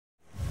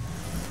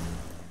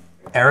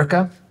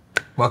Erica,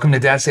 welcome to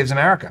Dad Saves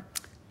America.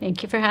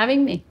 Thank you for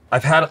having me.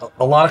 I've had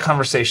a lot of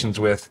conversations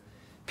with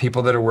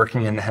people that are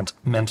working in the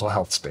mental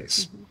health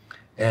space.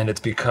 And it's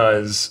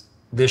because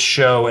this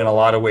show, in a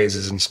lot of ways,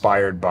 is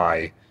inspired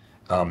by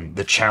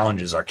the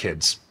challenges our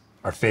kids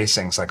are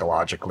facing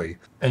psychologically.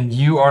 And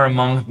you are,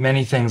 among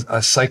many things,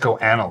 a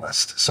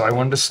psychoanalyst. So I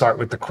wanted to start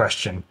with the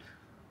question,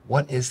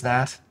 what is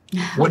that?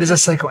 What is a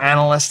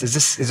psychoanalyst? Is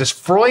this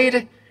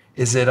Freud?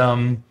 Is it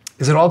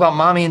all about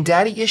mommy and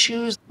daddy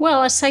issues?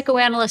 Well, a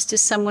psychoanalyst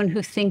is someone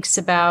who thinks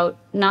about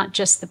not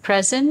just the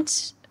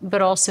present,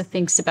 but also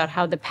thinks about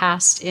how the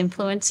past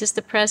influences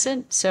the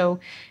present. So,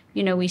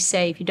 we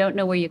say, if you don't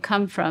know where you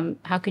come from,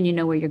 how can you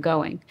know where you're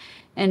going?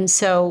 And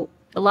so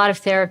a lot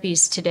of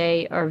therapies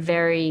today are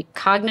very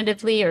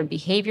cognitively or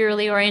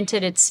behaviorally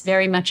oriented. It's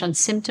very much on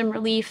symptom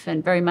relief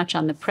and very much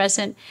on the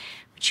present.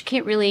 But you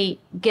can't really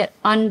get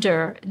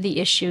under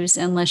the issues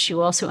unless you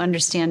also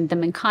understand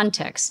them in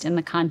context, and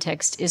the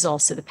context is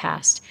also the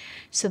past.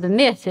 So the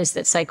myth is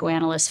that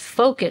psychoanalysts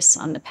focus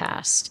on the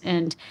past,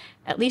 and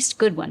at least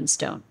good ones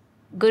don't.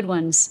 Good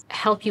ones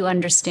help you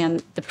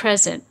understand the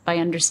present by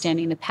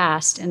understanding the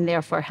past, and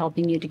therefore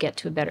helping you to get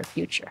to a better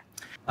future.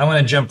 I want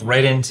to jump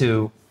right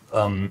into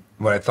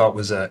what I thought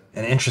was an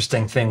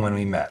interesting thing when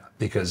we met,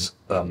 because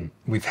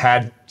we've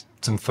had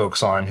some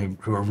folks on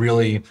who are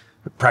really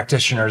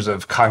practitioners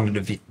of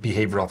cognitive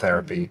behavioral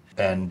therapy,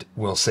 and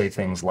will say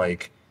things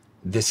like,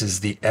 this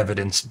is the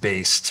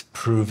evidence-based,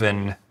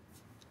 proven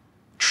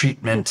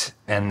treatment,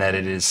 and that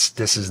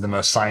this is the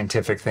most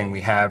scientific thing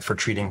we have for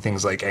treating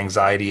things like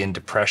anxiety and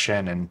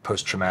depression and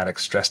post-traumatic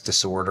stress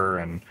disorder,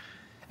 and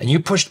you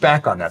pushed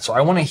back on that. So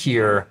I want to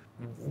hear,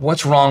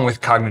 what's wrong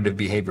with cognitive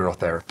behavioral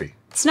therapy?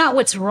 It's not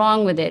what's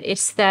wrong with it,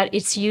 it's that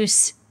its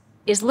use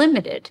is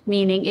limited,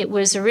 meaning it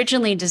was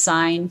originally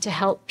designed to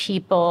help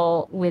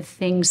people with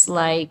things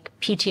like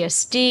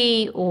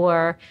PTSD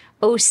or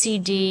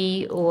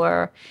OCD,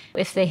 or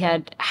if they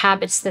had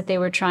habits that they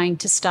were trying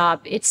to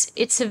stop.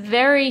 It's a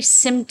very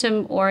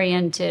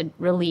symptom-oriented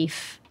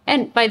relief.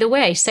 And by the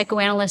way,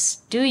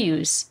 psychoanalysts do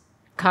use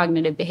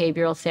cognitive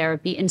behavioral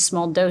therapy in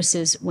small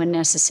doses when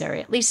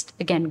necessary, at least,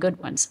 again, good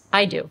ones.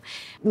 I do,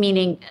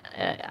 meaning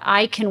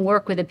I can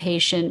work with a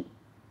patient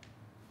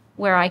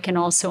where I can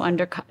also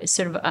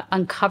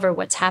uncover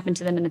what's happened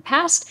to them in the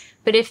past.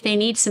 But if they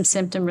need some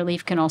symptom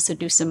relief, can also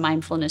do some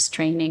mindfulness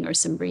training or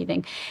some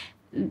breathing.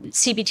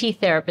 CBT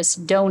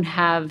therapists don't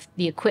have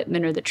the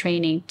equipment or the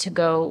training to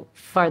go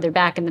farther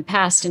back in the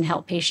past and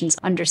help patients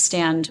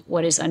understand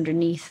what is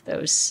underneath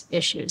those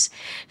issues.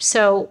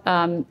 So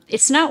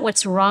it's not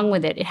what's wrong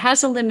with it. It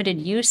has a limited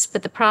use,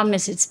 but the problem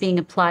is it's being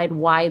applied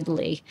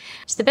widely.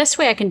 So the best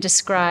way I can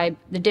describe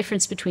the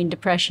difference between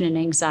depression and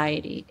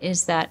anxiety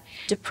is that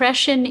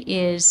depression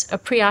is a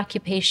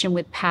preoccupation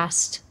with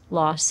past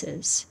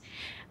losses.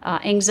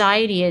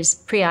 Anxiety is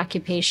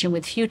preoccupation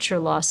with future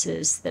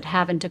losses that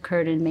haven't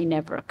occurred and may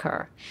never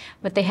occur.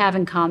 What they have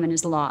in common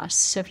is loss.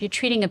 So if you're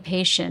treating a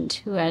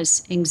patient who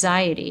has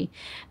anxiety,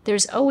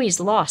 there's always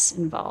loss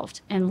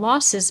involved, and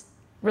losses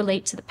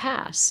relate to the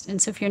past.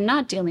 And so if you're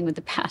not dealing with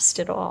the past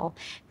at all,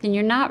 then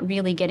you're not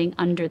really getting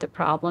under the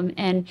problem.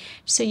 And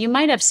so you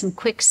might have some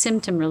quick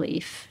symptom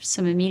relief,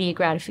 some immediate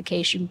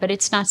gratification, but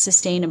it's not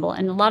sustainable.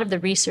 And a lot of the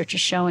research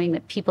is showing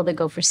that people that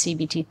go for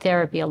CBT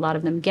therapy, a lot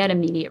of them get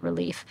immediate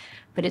relief,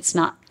 but it's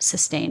not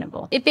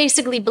sustainable. It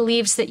basically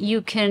believes that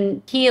you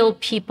can heal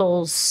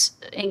people's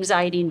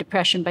anxiety and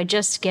depression by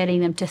just getting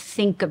them to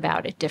think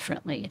about it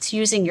differently. It's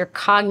using your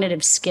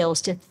cognitive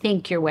skills to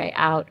think your way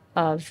out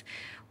of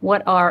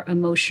what are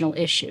emotional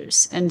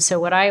issues. And so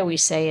what I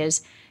always say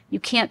is, you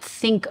can't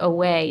think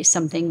away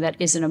something that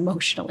is an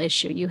emotional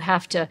issue. You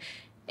have to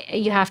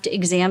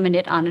examine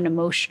it on an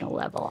emotional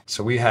level.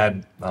 So we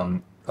had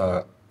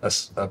a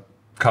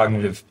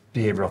cognitive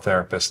behavioral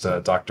therapist,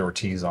 Dr.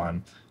 Ortiz,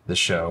 on the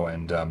show,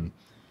 and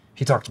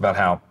he talked about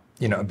how,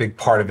 a big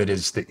part of it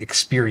is the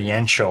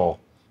experiential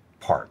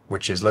part,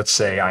 which is, let's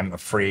say I'm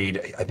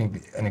afraid, I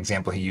think an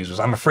example he used was,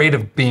 I'm afraid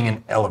of being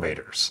in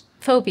elevators.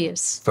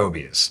 Phobias.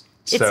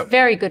 So, it's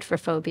very good for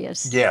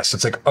phobias. Yes,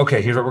 it's like,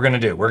 okay, here's what we're going to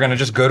do. We're going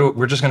to go into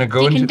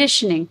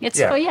deconditioning.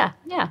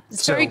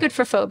 It's very good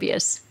for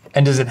phobias.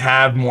 And does it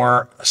have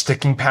more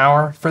sticking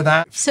power for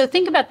that? So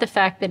think about the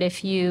fact that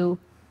if you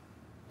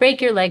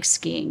break your leg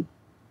skiing,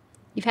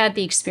 you've had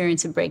the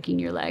experience of breaking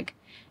your leg.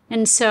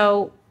 And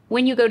so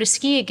when you go to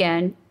ski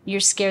again, you're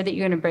scared that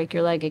you're going to break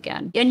your leg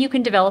again. And you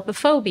can develop a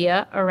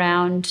phobia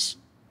around,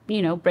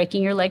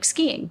 breaking your leg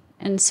skiing.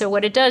 And so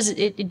what it does,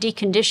 it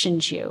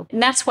deconditions you.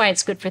 And that's why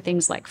it's good for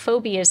things like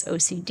phobias,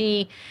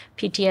 OCD,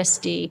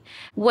 PTSD.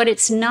 What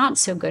it's not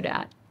so good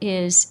at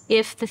is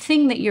if the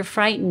thing that you're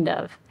frightened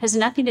of has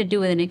nothing to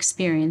do with an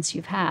experience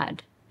you've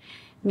had.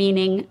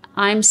 Meaning,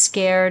 I'm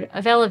scared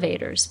of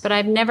elevators, but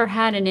I've never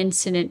had an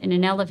incident in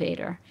an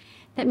elevator.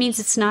 That means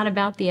it's not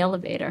about the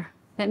elevator.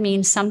 That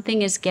means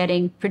something is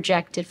getting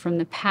projected from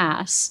the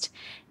past.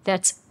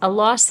 That's a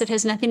loss that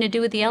has nothing to do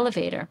with the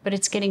elevator, but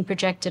it's getting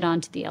projected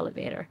onto the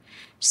elevator.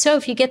 So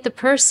if you get the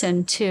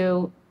person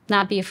to,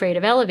 not be afraid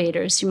of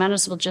elevators. You might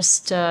as well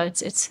just,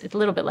 it's a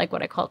little bit like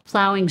what I call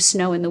plowing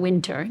snow in the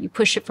winter. You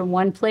push it from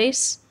one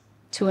place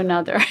to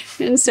another.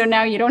 And so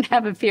now you don't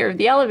have a fear of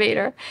the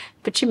elevator,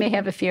 but you may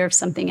have a fear of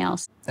something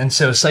else. And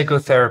so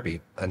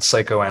psychotherapy and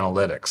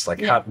psychoanalytics,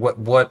 like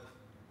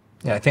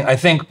I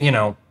think, you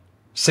know,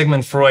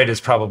 Sigmund Freud is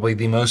probably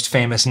the most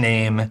famous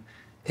name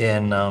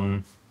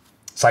in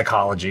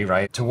psychology,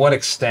 right? To what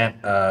extent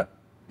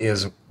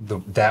is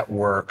that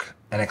work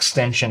an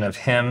extension of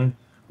him?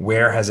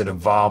 Where has it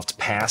evolved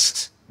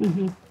past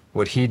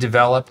what he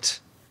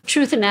developed?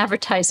 Truth in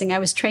advertising. I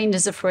was trained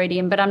as a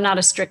Freudian, but I'm not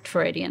a strict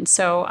Freudian.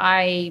 So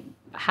I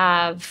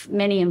have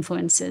many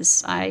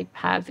influences. I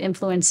have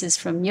influences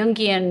from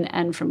Jungian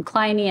and from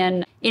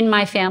Kleinian. In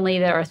my family,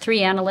 there are 3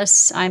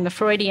 analysts. I'm a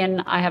Freudian.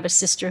 I have a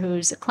sister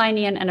who's a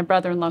Kleinian and a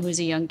brother-in-law who's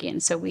a Jungian.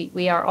 So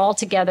we are all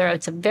together.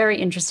 It's a very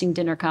interesting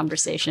dinner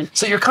conversation.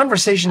 So your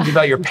conversations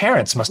about your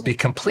parents must be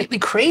completely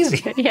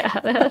crazy. Yeah,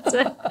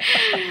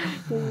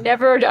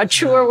 never a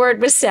truer word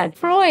was said.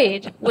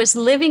 Freud was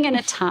living in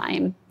a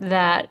time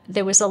that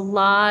there was a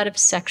lot of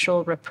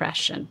sexual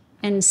repression.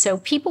 And so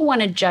people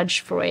want to judge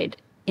Freud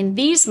in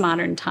these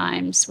modern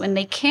times when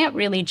they can't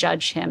really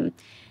judge him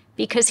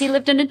because he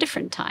lived in a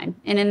different time.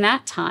 And in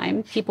that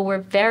time, people were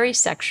very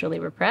sexually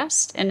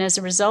repressed. And as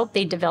a result,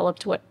 they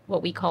developed what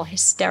we call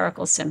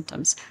hysterical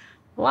symptoms.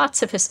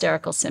 Lots of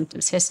hysterical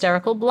symptoms.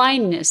 Hysterical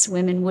blindness.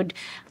 Women would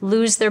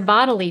lose their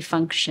bodily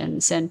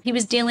functions. And he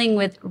was dealing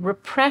with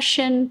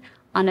repression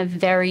on a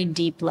very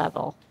deep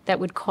level that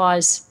would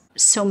cause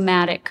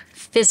somatic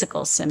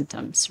physical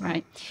symptoms,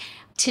 right?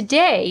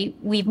 Today,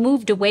 we've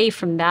moved away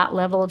from that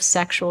level of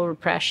sexual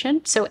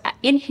repression. So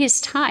in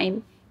his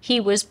time, he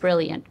was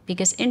brilliant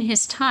because in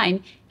his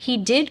time, he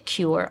did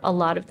cure a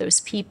lot of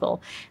those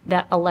people.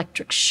 That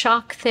electric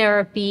shock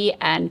therapy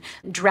and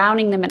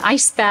drowning them in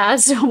ice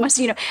baths, almost,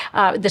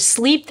 the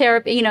sleep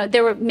therapy,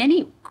 there were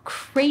many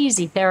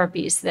crazy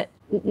therapies that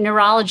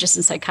neurologists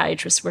and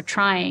psychiatrists were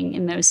trying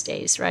in those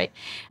days, right?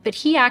 But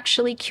he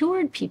actually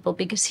cured people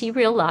because he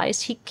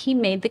realized he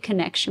made the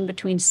connection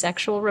between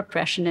sexual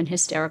repression and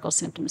hysterical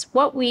symptoms.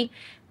 What we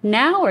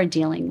now are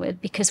dealing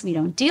with, because we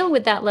don't deal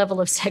with that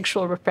level of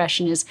sexual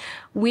repression, is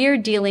we're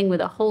dealing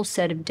with a whole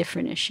set of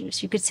different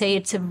issues. You could say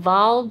it's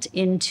evolved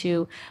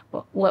into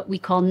what we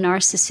call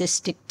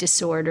narcissistic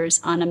disorders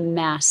on a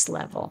mass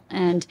level.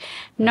 And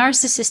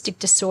narcissistic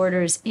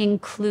disorders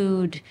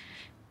include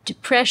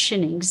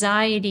depression,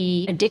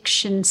 anxiety,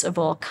 addictions of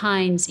all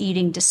kinds,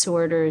 eating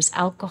disorders,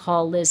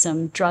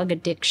 alcoholism, drug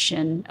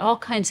addiction, all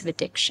kinds of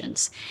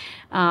addictions,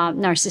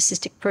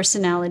 narcissistic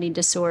personality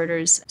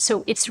disorders.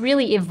 So it's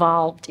really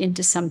evolved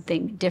into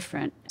something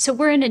different. So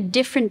we're in a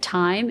different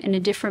time, in a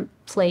different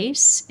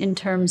place in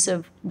terms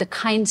of the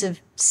kinds of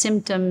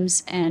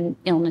symptoms and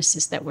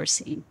illnesses that we're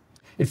seeing.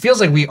 It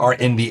feels like we are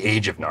in the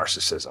age of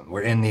narcissism.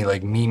 We're in the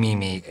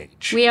me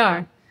age. We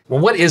are.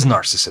 Well, what is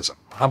narcissism?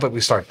 How about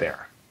we start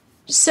there?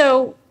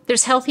 So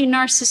there's healthy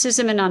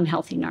narcissism and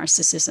unhealthy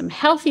narcissism.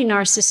 Healthy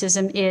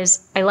narcissism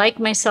is, I like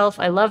myself,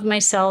 I love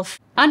myself.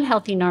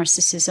 Unhealthy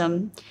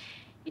narcissism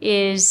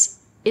is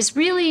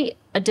really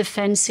a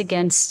defense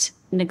against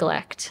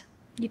neglect.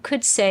 You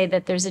could say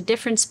that there's a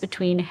difference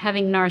between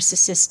having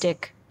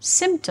narcissistic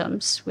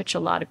symptoms, which a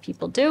lot of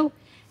people do,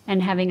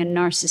 and having a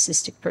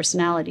narcissistic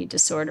personality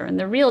disorder. And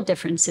the real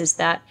difference is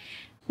that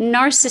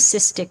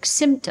narcissistic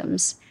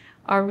symptoms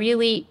are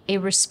really a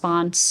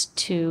response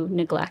to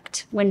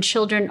neglect. When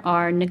children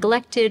are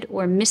neglected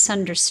or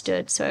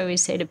misunderstood, so I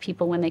always say to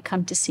people when they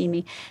come to see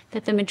me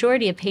that the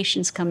majority of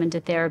patients come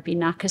into therapy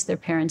not because their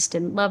parents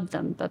didn't love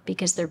them, but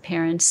because their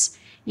parents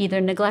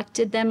either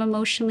neglected them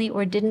emotionally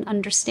or didn't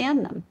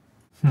understand them.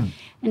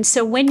 And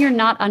so when you're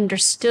not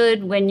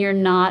understood, when you're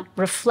not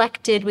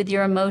reflected with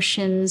your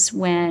emotions,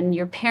 when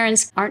your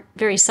parents aren't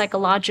very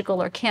psychological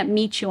or can't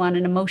meet you on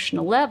an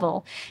emotional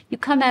level, you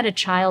come out of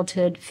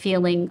childhood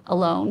feeling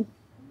alone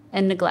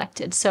and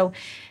neglected. So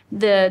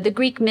the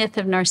Greek myth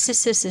of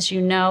Narcissus, as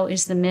you know,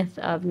 is the myth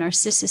of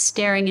Narcissus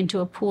staring into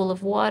a pool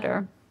of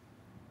water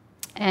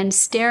and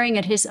staring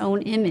at his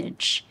own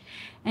image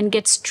and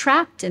gets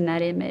trapped in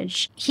that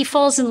image. He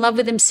falls in love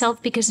with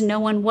himself because no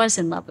one was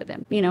in love with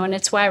him, and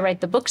it's why I write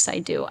the books I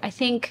do. I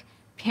think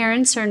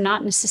parents are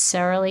not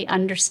necessarily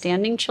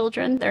understanding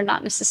children. They're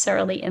not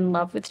necessarily in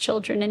love with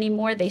children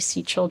anymore. They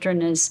see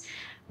children as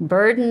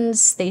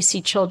burdens. They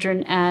see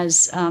children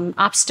as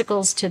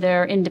obstacles to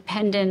their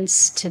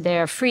independence, to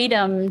their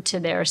freedom, to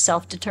their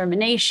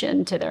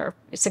self-determination, to their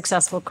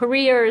successful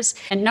careers.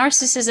 And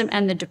narcissism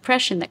and the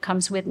depression that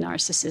comes with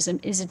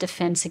narcissism is a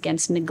defense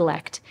against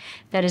neglect.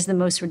 That is the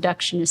most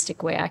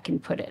reductionistic way I can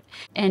put it.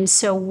 And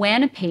so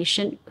when a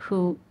patient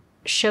who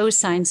shows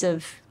signs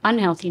of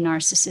unhealthy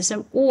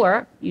narcissism,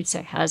 or you'd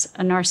say has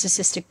a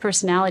narcissistic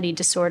personality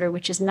disorder,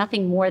 which is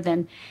nothing more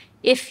than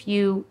if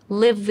you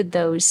live with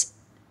those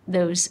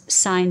those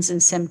signs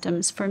and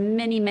symptoms for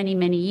many, many,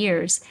 many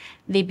years,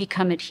 they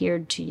become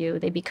adhered to you.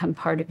 They become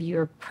part of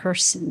your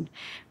person,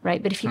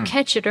 right? But if you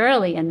catch it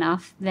early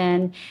enough,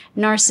 then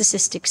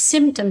narcissistic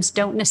symptoms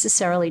don't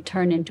necessarily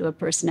turn into a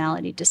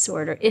personality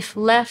disorder. If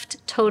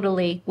left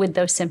totally with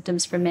those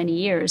symptoms for many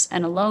years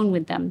and alone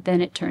with them,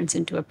 then it turns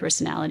into a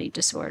personality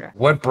disorder.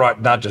 What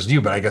brought not just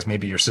you, but I guess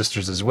maybe your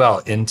sisters as well,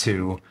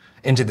 into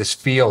this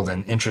field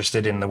and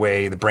interested in the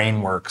way the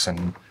brain works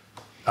and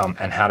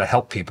how to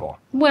help people?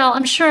 Well,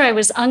 I'm sure I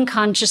was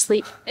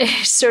unconsciously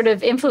sort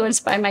of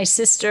influenced by my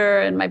sister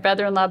and my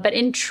brother-in-law. But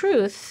in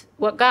truth,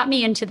 what got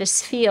me into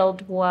this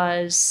field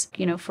was,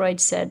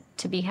 Freud said,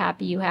 to be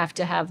happy, you have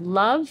to have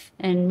love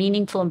and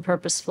meaningful and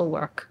purposeful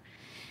work.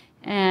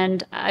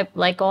 And I,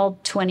 like all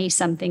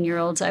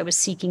 20-something-year-olds, I was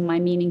seeking my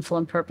meaningful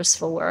and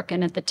purposeful work.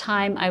 And at the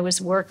time, I was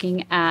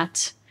working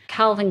at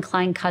Calvin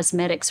Klein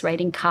Cosmetics,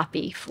 writing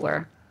copy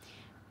for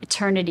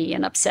Eternity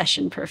and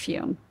Obsession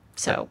perfume.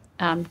 So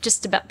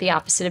just about the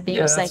opposite of being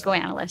a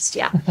psychoanalyst,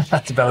 yeah.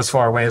 That's about as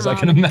far away as I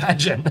can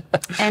imagine.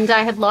 And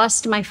I had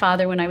lost my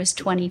father when I was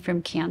 20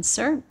 from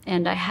cancer,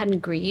 and I hadn't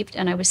grieved.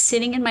 And I was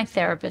sitting in my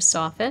therapist's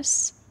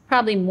office,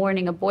 probably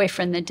mourning a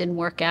boyfriend that didn't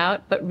work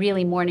out, but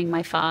really mourning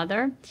my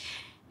father.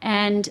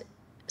 And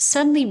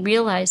suddenly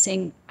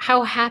realizing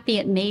how happy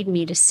it made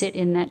me to sit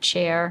in that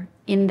chair,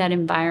 in that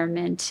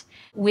environment,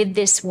 with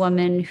this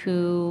woman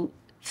who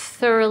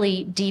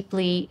thoroughly,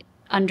 deeply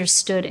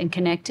understood and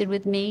connected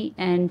with me.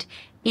 And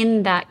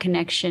in that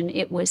connection,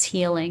 it was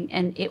healing.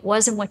 And it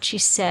wasn't what she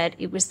said,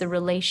 it was the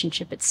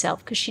relationship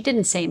itself, because she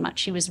didn't say much.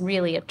 She was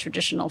really a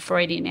traditional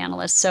Freudian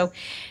analyst. So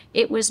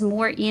it was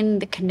more in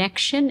the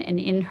connection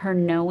and in her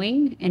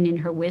knowing and in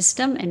her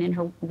wisdom and in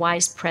her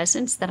wise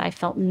presence that I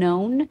felt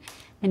known.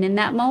 And in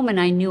that moment,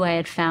 I knew I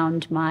had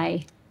found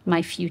my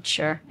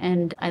future.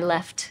 And I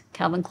left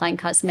Calvin Klein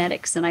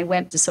Cosmetics and I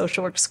went to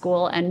social work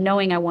school, and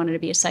knowing I wanted to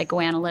be a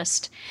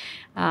psychoanalyst,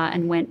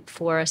 and went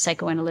for a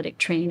psychoanalytic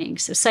training.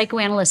 So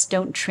psychoanalysts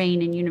don't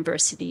train in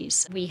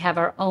universities. We have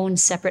our own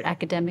separate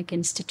academic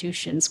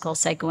institutions called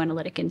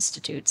psychoanalytic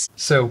institutes.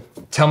 So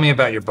tell me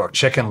about your book,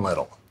 Chicken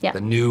Little, Yeah.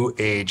 The New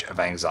Age of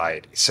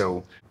Anxiety.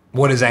 So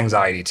what is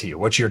anxiety to you?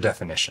 What's your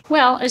definition?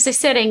 Well, as I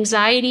said,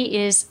 anxiety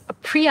is a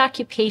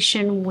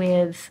preoccupation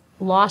with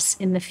loss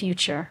in the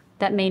future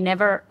that may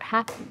never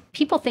happen.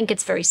 People think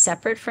it's very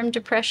separate from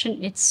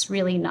depression. It's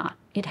really not.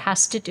 It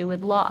has to do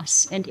with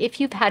loss. And if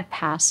you've had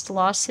past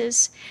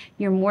losses,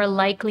 you're more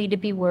likely to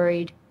be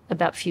worried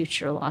about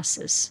future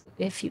losses.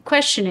 If you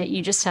question it,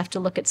 you just have to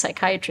look at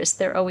psychiatrists.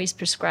 They're always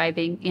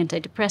prescribing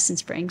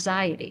antidepressants for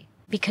anxiety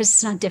because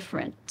it's not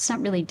different. It's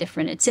not really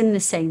different. It's in the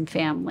same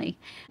family.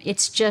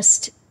 It's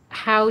just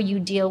how you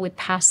deal with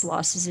past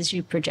losses as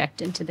you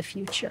project into the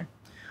future.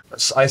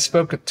 I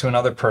spoke to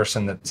another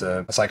person that's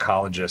a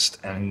psychologist,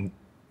 and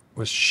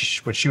what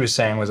she was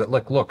saying was that,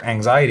 look,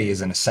 anxiety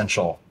is an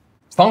essential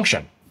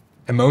function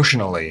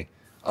emotionally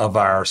of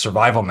our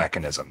survival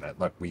mechanism. That,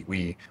 look,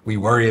 we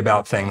worry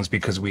about things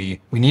because we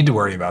need to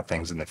worry about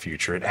things in the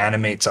future. It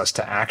animates us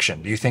to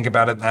action. Do you think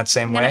about it in that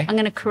same way? I'm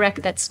going to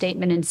correct that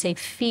statement and say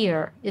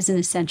fear is an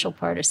essential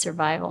part of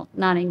survival,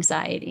 not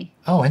anxiety.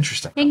 Oh,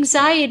 interesting.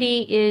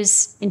 Anxiety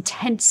is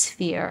intense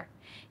fear.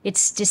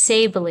 It's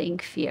disabling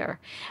fear.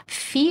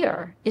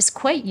 Fear is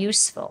quite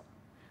useful.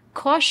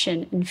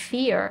 Caution and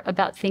fear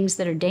about things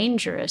that are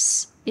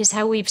dangerous is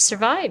how we've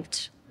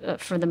survived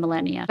for the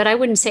millennia. But I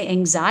wouldn't say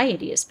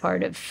anxiety is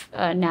part of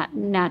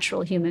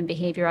natural human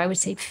behavior. I would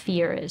say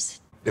fear is.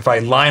 If I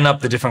line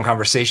up the different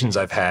conversations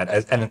I've had,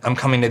 and I'm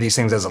coming to these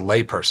things as a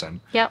layperson,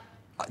 Yep.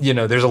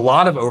 There's a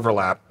lot of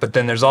overlap, but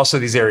then there's also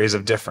these areas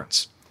of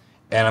difference.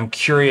 And I'm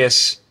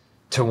curious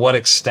to what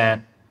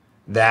extent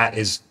that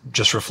is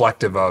just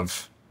reflective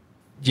of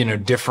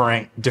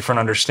different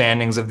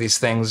understandings of these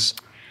things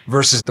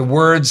versus the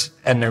words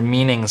and their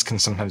meanings can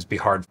sometimes be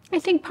hard. I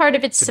think part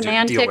of it's deal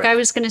semantic. with. I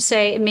was going to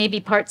say it may be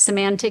part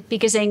semantic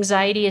because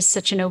anxiety is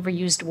such an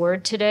overused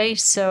word today.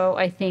 So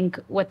I think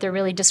what they're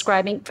really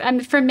describing,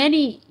 for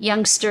many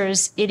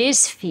youngsters, it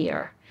is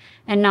fear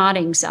and not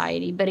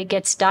anxiety, but it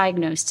gets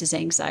diagnosed as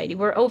anxiety.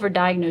 We're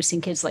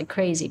overdiagnosing kids like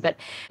crazy, but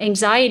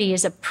anxiety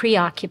is a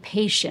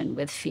preoccupation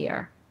with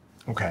fear.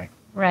 Okay.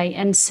 Right.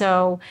 And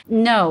so,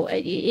 no,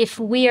 if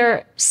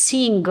we're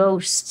seeing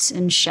ghosts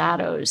and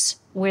shadows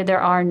where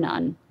there are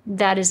none,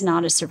 that is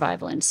not a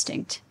survival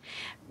instinct.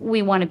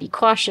 We want to be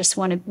cautious,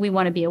 we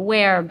want to be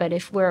aware, but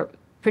if we're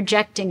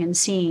projecting and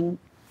seeing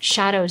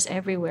shadows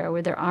everywhere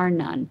where there are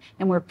none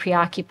and we're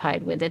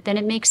preoccupied with it, then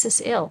it makes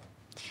us ill.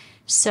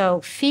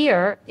 So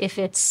fear, if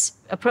it's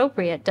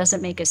appropriate,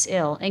 doesn't make us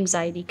ill.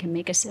 Anxiety can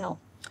make us ill.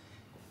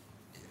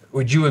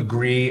 Would you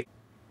agree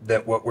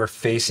that what we're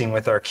facing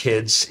with our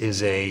kids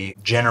is a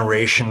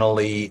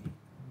generationally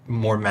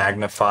more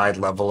magnified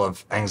level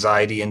of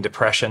anxiety and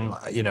depression?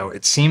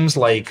 It seems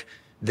like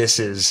this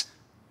is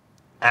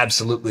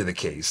absolutely the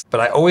case, but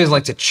I always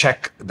like to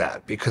check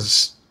that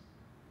because,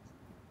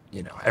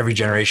 every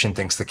generation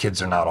thinks the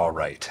kids are not all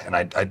right. And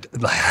I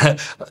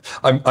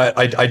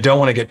don't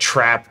want to get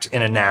trapped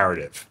in a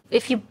narrative.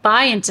 if you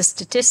buy into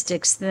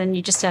statistics, then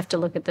you just have to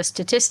look at the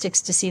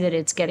statistics to see that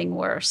it's getting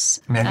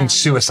worse. I mean, I think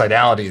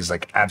suicidality is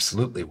like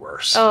absolutely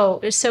worse. Oh,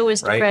 so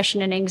is right?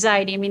 depression and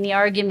anxiety. I mean, the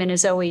argument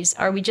is always,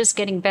 are we just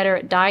getting better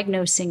at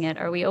diagnosing it?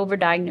 Are we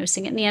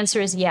overdiagnosing it? And the answer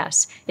is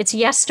yes. It's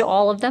yes to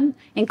all of them,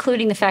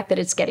 including the fact that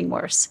it's getting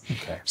worse.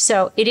 Okay.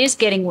 So it is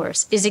getting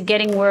worse. Is it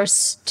getting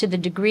worse to the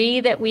degree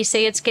that we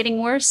say it's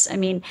getting worse? I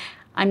mean,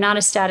 I'm not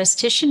a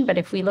statistician, but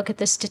if we look at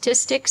the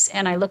statistics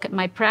and I look at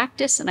my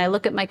practice and I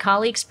look at my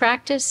colleagues'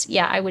 practice,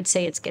 yeah, I would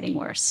say it's getting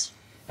worse.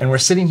 And we're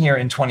sitting here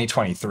in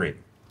 2023,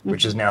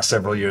 which is now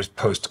several years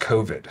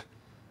post-COVID.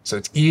 So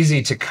it's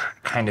easy to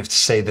kind of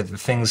say that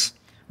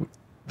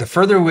the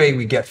further away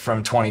we get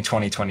from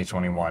 2020,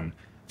 2021,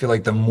 I feel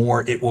like the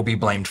more it will be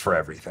blamed for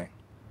everything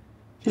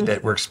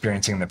that we're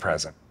experiencing in the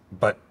present.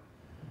 But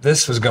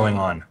this was going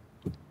on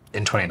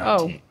in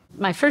 2019. Oh.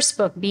 My first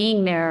book,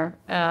 Being There,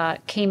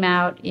 came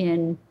out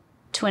in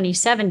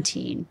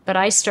 2017, but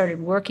I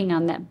started working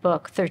on that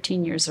book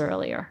 13 years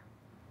earlier.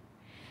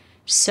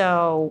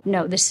 So,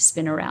 no, this has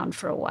been around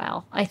for a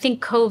while. I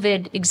think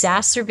COVID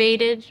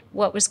exacerbated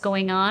what was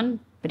going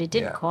on, but it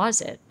didn't cause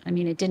it. I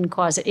mean, it didn't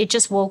cause it. It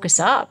just woke us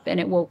up, and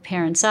it woke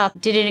parents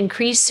up. Did it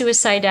increase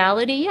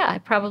suicidality? Yeah,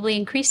 it probably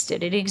increased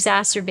it. It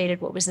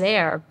exacerbated what was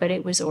there, but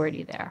it was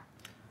already there.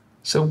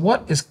 So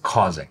what is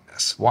causing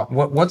this?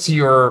 What's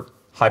your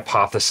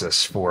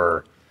hypothesis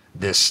for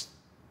this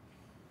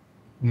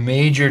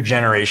major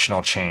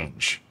generational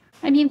change?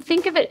 I mean,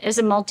 think of it as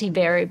a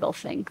multivariable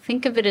thing.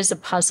 Think of it as a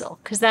puzzle,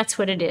 because that's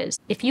what it is.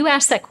 If you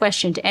ask that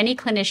question to any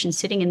clinician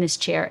sitting in this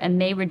chair and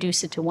they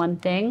reduce it to one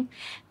thing,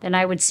 then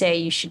I would say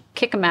you should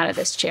kick them out of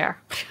this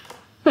chair,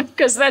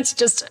 because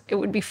it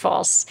would be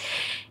false.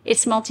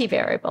 It's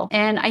multivariable.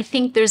 And I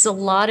think there's a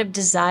lot of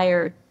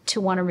desire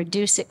to want to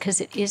reduce it because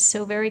it is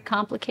so very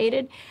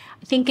complicated.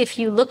 I think if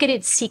you look at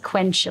it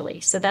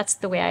sequentially, so that's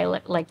the way I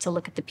like to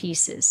look at the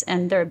pieces,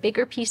 and there are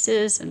bigger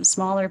pieces and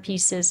smaller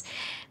pieces,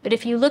 but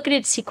if you look at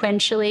it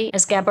sequentially,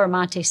 as Gabor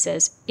Mate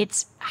says,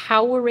 it's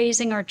how we're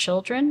raising our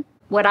children.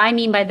 What I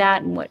mean by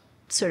that and what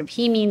sort of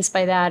he means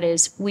by that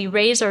is we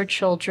raise our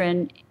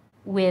children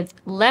with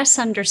less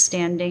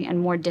understanding and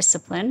more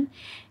discipline,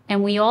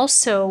 and we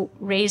also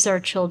raise our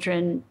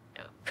children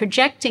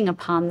projecting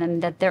upon them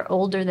that they're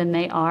older than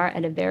they are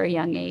at a very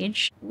young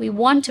age. We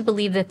want to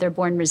believe that they're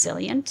born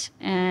resilient.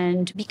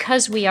 And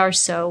because we are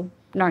so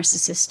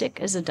narcissistic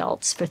as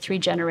adults for 3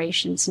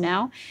 generations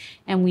now,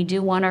 and we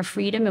do want our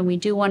freedom, and we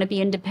do want to be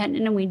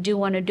independent, and we do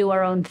want to do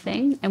our own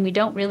thing, and we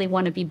don't really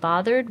want to be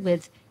bothered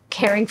with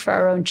caring for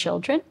our own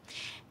children,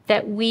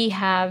 that we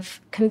have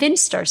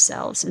convinced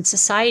ourselves, and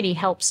society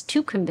helps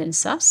to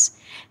convince us,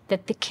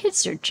 that the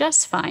kids are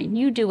just fine.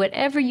 You do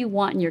whatever you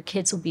want and your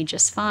kids will be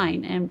just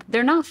fine. And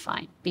they're not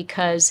fine,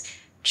 because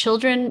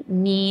children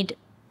need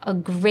a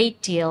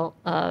great deal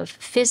of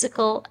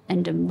physical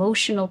and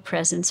emotional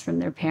presence from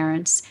their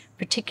parents,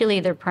 particularly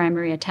their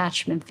primary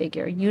attachment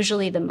figure,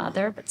 usually the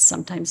mother, but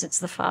sometimes it's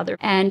the father.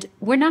 And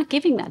we're not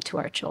giving that to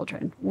our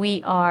children.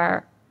 We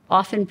are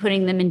often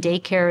putting them in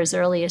daycare as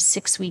early as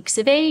 6 weeks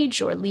of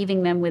age, or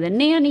leaving them with a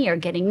nanny, or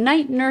getting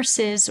night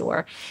nurses,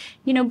 or,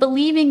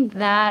 believing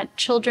that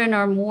children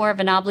are more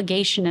of an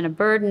obligation and a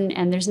burden,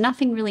 and there's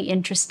nothing really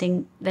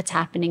interesting that's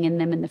happening in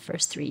them in the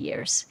first 3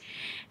 years.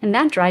 And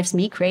that drives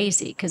me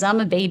crazy, because I'm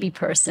a baby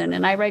person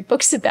and I write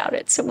books about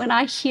it. So when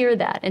I hear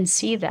that and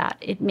see that,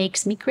 it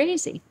makes me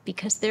crazy,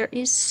 because there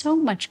is so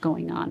much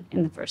going on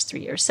in the first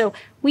 3 years. So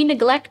we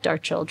neglect our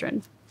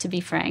children, to be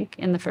frank,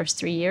 in the first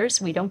 3 years.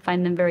 We don't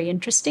find them very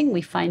interesting.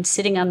 We find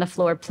sitting on the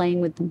floor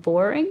playing with them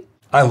boring.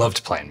 I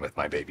loved playing with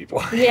my baby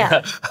boy.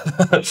 Yeah.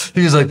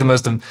 He was like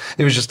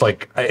it was just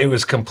like, it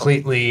was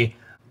completely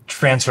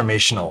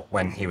transformational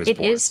when he was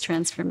born. It is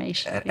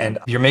transformational. And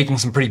you're making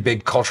some pretty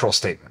big cultural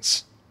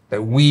statements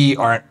that we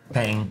aren't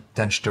paying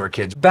attention to our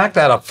kids. Back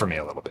that up for me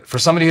a little bit. For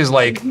somebody who's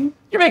like,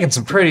 you're making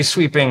some pretty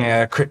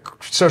sweeping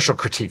social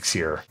critiques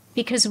here.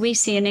 Because we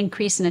see an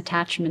increase in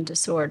attachment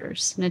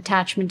disorders. And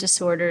attachment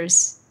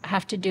disorders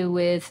have to do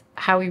with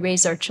how we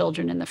raise our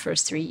children in the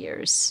first 3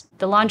 years.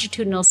 The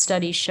longitudinal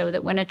studies show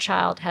that when a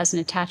child has an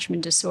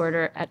attachment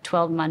disorder at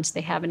 12 months,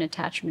 they have an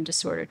attachment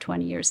disorder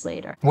 20 years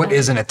later. What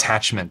is an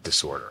attachment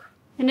disorder?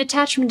 An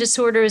attachment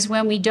disorder is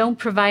when we don't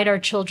provide our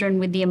children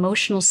with the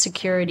emotional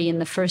security in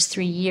the first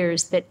 3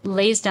 years that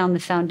lays down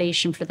the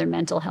foundation for their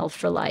mental health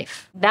for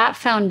life. That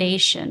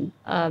foundation,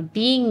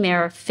 being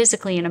there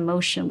physically and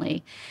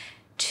emotionally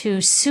to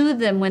soothe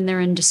them when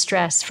they're in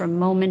distress from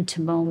moment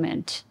to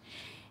moment,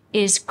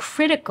 is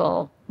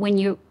critical when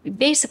you're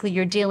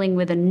dealing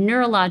with a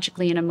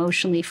neurologically and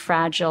emotionally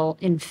fragile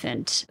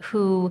infant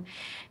who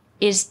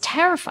is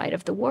terrified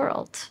of the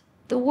world.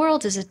 The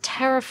world is a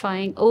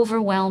terrifying,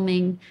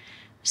 overwhelming,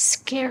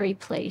 scary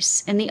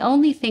place. And the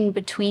only thing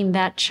between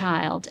that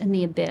child and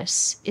the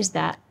abyss is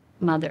that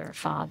mother or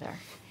father.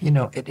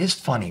 It is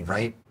funny,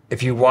 right?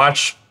 If you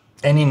watch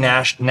any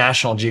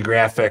National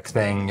Geographic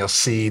thing, you'll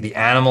see the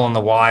animal in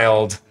the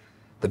wild,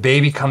 the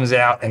baby comes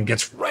out and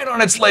gets right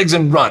on its legs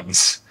and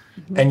runs.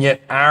 And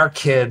yet our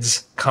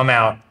kids come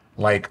out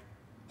like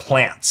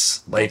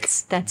plants, like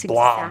that's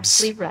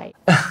blobs. Exactly right.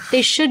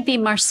 They should be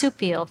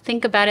marsupial.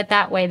 Think about it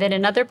that way, that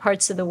in other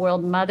parts of the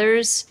world,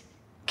 mothers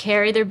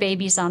carry their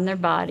babies on their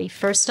body,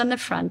 first on the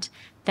front,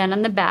 then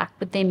on the back,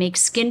 but they make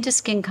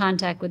skin-to-skin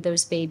contact with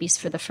those babies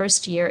for the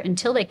first year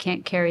until they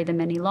can't carry them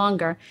any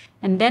longer.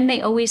 And then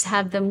they always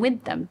have them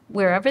with them.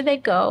 Wherever they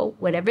go,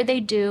 whatever they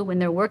do, when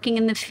they're working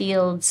in the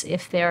fields,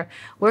 if they're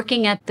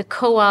working at the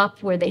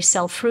co-op where they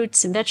sell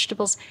fruits and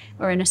vegetables,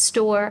 or in a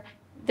store,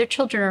 their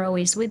children are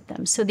always with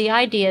them. So the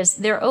idea is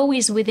they're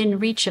always within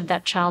reach of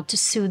that child to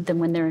soothe them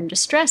when they're in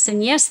distress.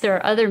 And yes, there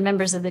are other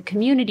members of the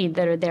community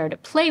that are there to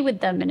play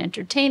with them and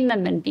entertain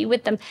them and be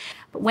with them.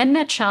 But when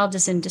that child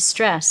is in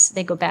distress,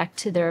 they go back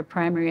to their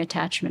primary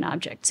attachment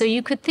object. So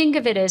you could think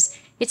of it as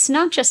it's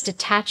not just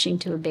attaching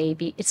to a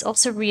baby, it's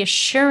also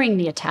reassuring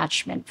the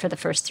attachment for the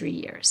first 3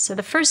 years. So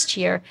the first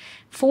year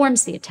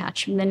forms the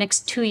attachment. The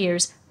next 2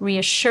 years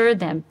reassure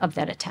them of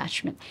that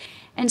attachment.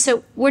 And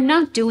so we're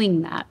not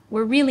doing that.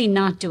 We're really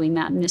not doing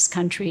that in this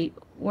country.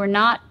 We're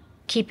not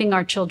keeping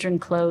our children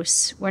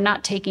close. We're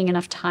not taking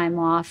enough time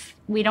off.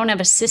 We don't have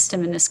a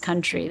system in this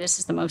country. This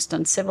is the most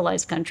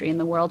uncivilized country in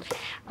the world.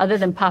 Other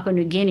than Papua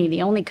New Guinea,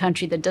 the only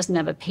country that doesn't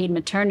have a paid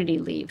maternity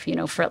leave,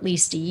 for at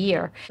least a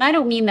year. And I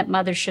don't mean that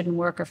mothers shouldn't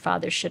work or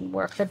fathers shouldn't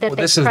work, but that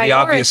this is the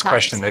obvious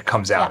question that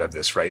comes out of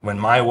this, right? When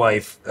my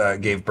wife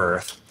gave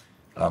birth,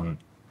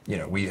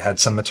 we had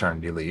some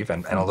maternity leave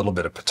and a little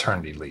bit of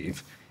paternity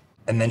leave.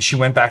 And then she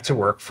went back to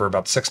work for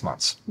about 6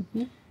 months.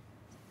 Mm-hmm.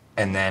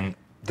 And then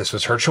this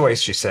was her choice.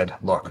 She said,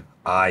 look,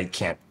 I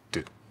can't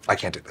do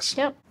this.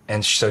 Yep.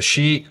 And so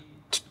she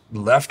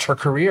left her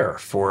career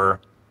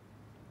for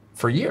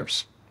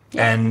years.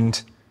 Yep.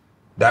 And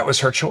that was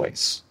her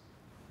choice.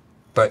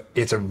 But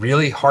it's a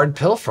really hard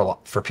pill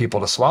for people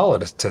to swallow,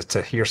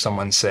 to hear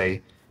someone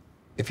say,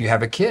 if you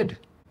have a kid,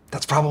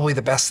 that's probably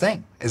the best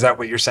thing. Is that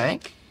what you're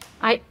saying?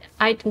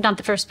 I'm not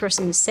the first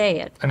person to say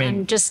it.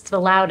 I'm just the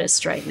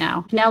loudest right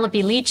now.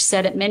 Penelope Leach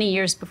said it many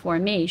years before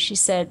me. She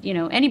said,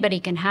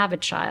 anybody can have a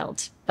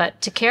child, but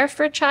to care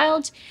for a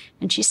child,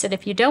 and she said,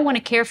 if you don't want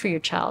to care for your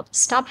child,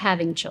 stop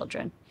having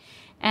children.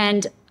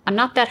 And I'm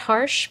not that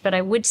harsh, but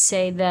I would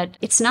say that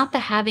it's not the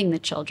having the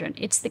children,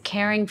 it's the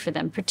caring for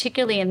them,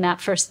 particularly in that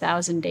first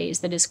 1,000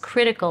 days, that is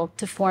critical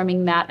to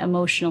forming that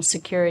emotional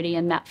security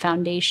and that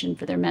foundation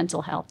for their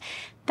mental health.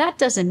 That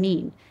doesn't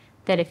mean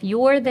that if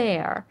you're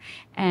there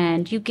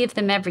and you give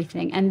them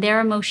everything and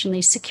they're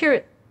emotionally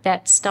secure,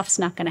 that stuff's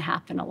not going to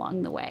happen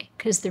along the way.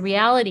 Because the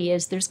reality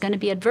is there's going to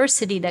be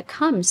adversity that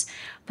comes,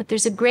 but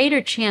there's a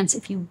greater chance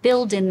if you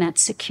build in that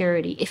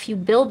security, if you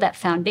build that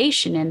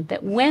foundation in,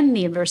 that when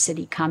the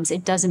adversity comes,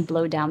 it doesn't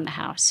blow down the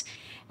house.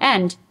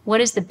 And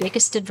what is the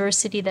biggest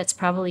adversity that's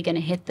probably going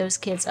to hit those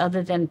kids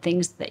other than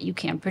things that you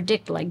can't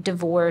predict, like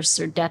divorce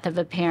or death of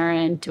a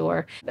parent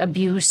or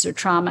abuse or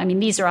trauma?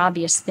 These are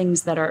obvious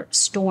things that are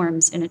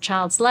storms in a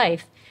child's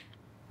life.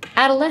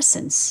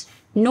 Adolescence.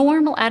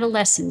 Normal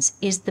adolescence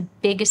is the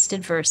biggest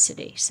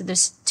adversity. So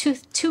there's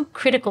two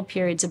critical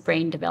periods of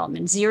brain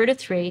development, 0 to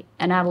 3,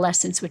 and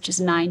adolescence, which is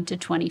 9 to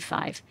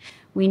 25.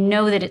 We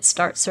know that it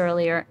starts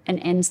earlier and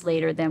ends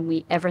later than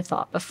we ever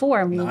thought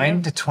before.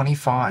 9 to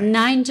 25.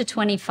 9 to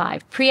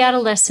 25.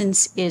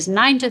 Pre-adolescence is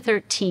 9 to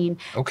 13.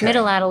 Okay.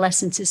 Middle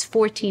adolescence is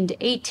 14 to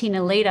 18,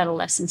 and late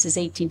adolescence is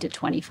 18 to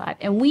 25.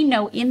 And we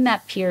know in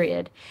that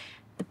period,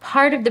 the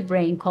part of the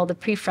brain called the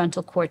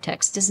prefrontal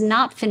cortex does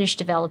not finish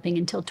developing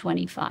until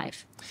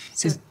 25.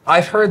 So,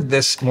 I've heard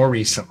this more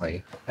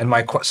recently, and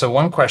so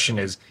one question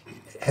is,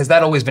 has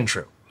that always been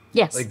true?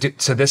 yes.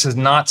 So this is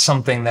not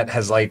something that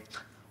has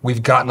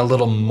we've gotten a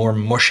little more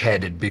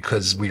mush-headed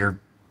because we're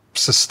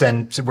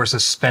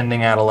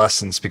suspending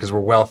adolescence because we're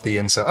wealthy,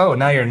 and so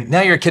now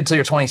you're a kid till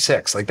you're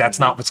 26. That's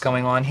not what's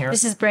going on here.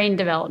 This is brain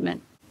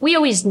development. We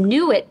always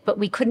knew it, but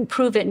we couldn't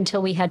prove it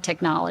until we had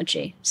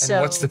technology. So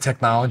and what's the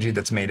technology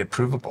that's made it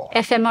provable?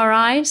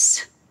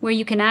 fMRIs, where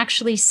you can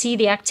actually see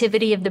the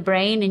activity of the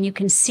brain and you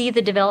can see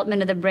the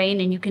development of the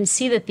brain, and you can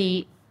see that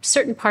the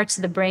certain parts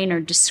of the brain are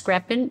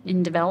discrepant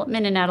in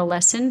development in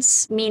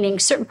adolescence, meaning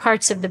certain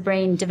parts of the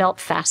brain develop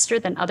faster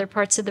than other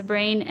parts of the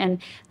brain.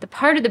 And the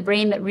part of the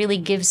brain that really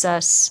gives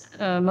us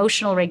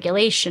emotional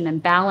regulation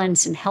and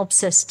balance and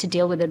helps us to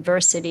deal with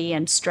adversity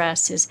and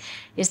stress is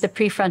the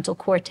prefrontal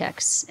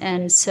cortex.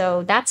 And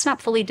so that's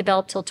not fully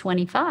developed till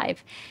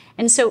 25.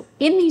 And so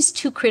in these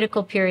two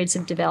critical periods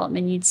of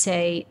development, you'd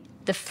say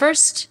the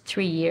first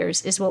 3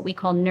 years is what we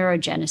call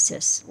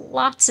neurogenesis,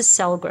 lots of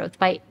cell growth.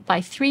 By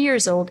 3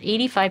 years old,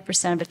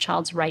 85% of a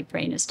child's right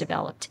brain is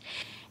developed.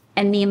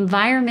 And the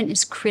environment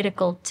is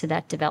critical to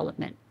that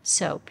development.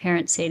 So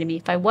parents say to me,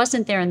 if I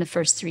wasn't there in the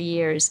first 3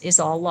 years, is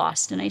all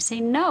lost? And I say,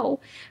 no,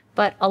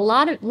 but a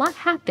lot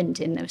happened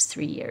in those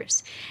 3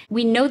 years.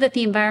 We know that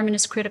the environment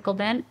is critical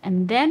then.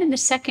 And then in the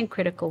second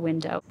critical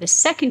window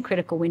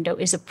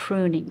is a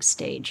pruning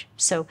stage.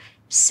 So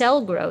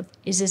cell growth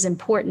is as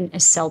important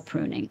as cell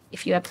pruning.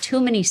 If you have too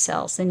many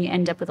cells, then you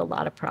end up with a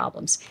lot of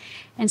problems.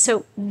 And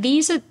so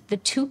these are the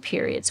two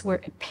periods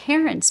where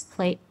parents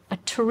play a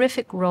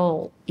terrific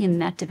role in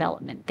that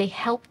development. They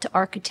help to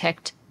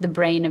architect the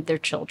brain of their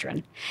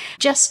children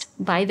just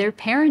by their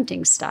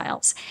parenting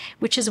styles,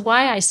 which is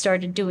why I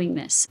started doing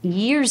this.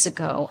 Years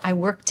ago, I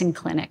worked in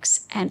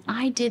clinics and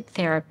I did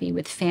therapy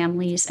with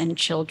families and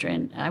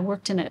children. I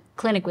worked in a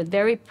clinic with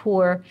very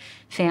poor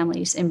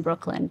families in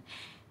Brooklyn.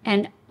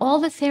 And all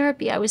the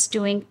therapy I was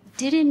doing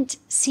didn't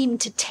seem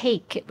to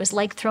take. It was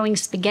like throwing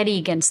spaghetti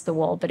against the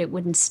wall, but it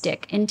wouldn't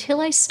stick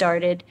until I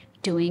started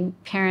doing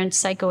parent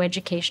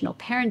psychoeducational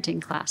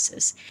parenting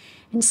classes.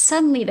 And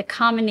suddenly the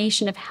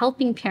combination of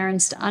helping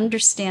parents to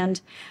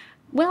understand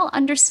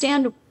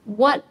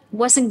what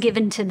wasn't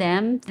given to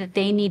them that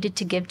they needed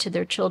to give to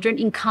their children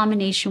in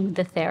combination with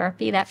the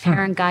therapy, that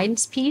parent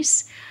guidance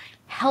piece,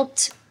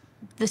 helped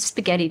the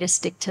spaghetti to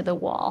stick to the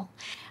wall.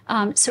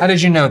 So how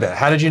did you know that?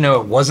 How did you know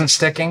it wasn't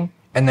sticking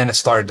and then it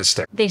started to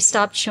stick? They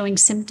stopped showing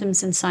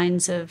symptoms and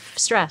signs of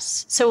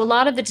stress. So a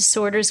lot of the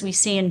disorders we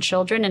see in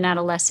children and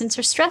adolescents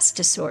are stress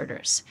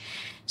disorders.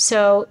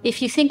 So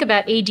if you think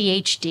about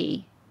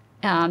ADHD,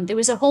 there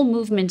was a whole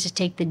movement to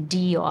take the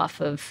D off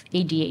of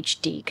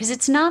ADHD because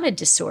it's not a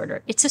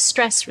disorder. It's a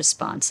stress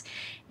response.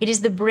 It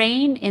is the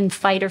brain in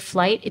fight or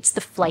flight. It's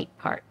the flight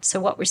part. So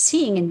what we're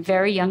seeing in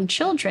very young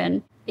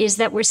children is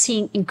that we're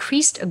seeing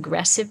increased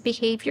aggressive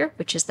behavior,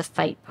 which is the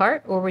fight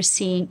part, or we're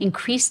seeing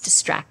increased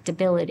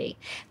distractibility.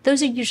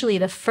 Those are usually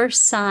the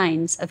first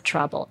signs of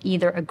trouble,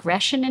 either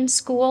aggression in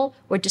school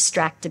or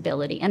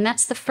distractibility. And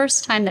that's the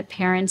first time that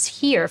parents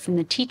hear from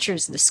the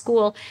teachers of the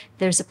school,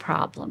 there's a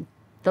problem.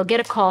 They'll get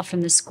a call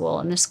from the school,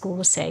 and the school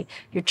will say,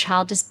 your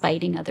child is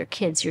biting other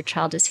kids, your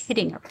child is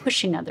hitting or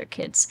pushing other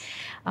kids.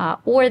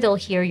 Or they'll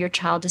hear your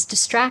child is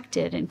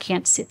distracted and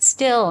can't sit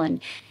still.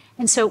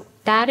 And so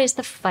that is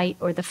the fight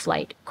or the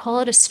flight. Call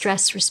it a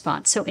stress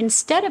response. So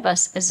instead of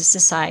us as a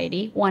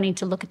society wanting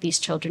to look at these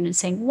children and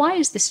saying, why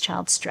is this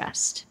child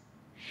stressed?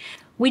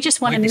 We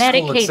just want to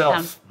medicate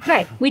them.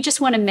 Right. We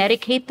just want to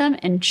medicate them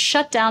and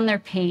shut down their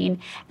pain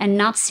and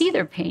not see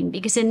their pain.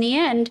 Because in the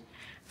end,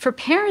 for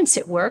parents,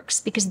 it works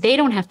because they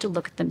don't have to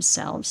look at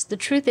themselves. The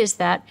truth is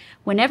that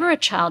whenever a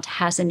child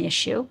has an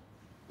issue,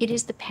 it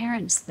is the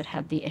parents that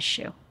have the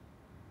issue,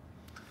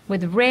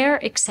 with rare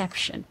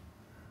exception.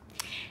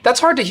 That's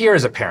hard to hear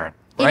as a parent,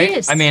 right? It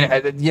is. I mean,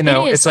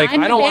 it's like,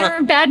 I don't want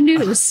to. Bad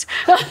news.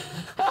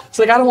 It's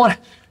like, I don't want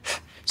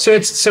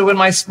to. So when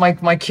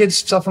my kid's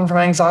suffering from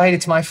anxiety,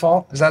 it's my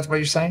fault? Is that what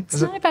you're saying?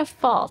 It's not about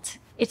fault.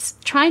 It's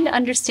trying to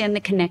understand the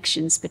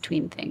connections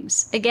between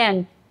things.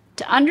 Again,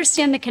 to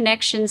understand the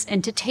connections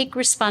and to take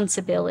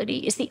responsibility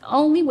is the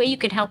only way you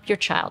can help your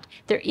child.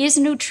 There is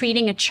no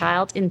treating a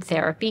child in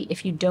therapy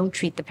if you don't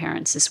treat the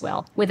parents as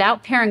well.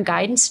 Without parent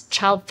guidance,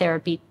 child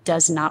therapy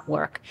does not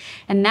work.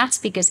 And that's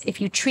because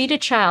if you treat a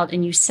child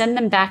and you send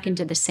them back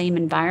into the same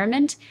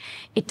environment,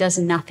 it does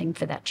nothing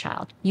for that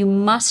child. You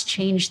must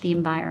change the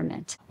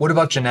environment. What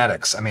about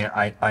genetics? I mean,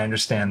 I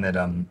understand that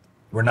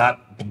we're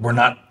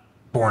not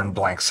born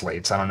blank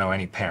slates. I don't know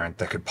any parent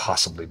that could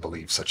possibly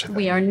believe such a thing.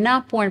 We are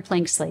not born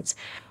blank slates.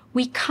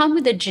 We come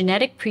with a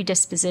genetic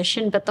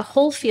predisposition, but the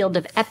whole field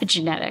of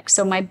epigenetics,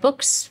 so my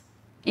books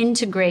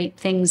integrate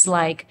things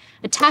like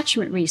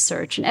attachment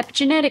research and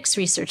epigenetics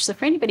research. So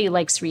for anybody who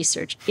likes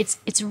research,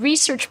 it's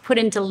research put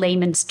into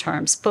layman's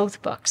terms,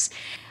 both books.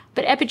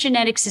 But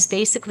epigenetics is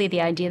basically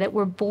the idea that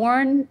we're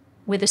born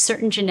with a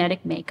certain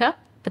genetic makeup,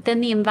 but then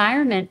the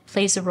environment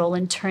plays a role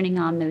in turning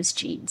on those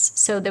genes.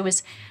 So there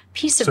was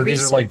piece of research.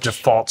 So these are like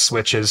default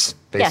switches,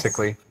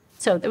 basically? Yes.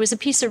 So there was a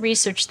piece of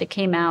research that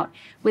came out.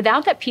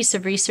 Without that piece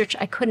of research,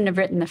 I couldn't have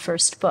written the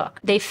first book.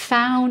 They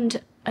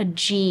found a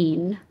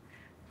gene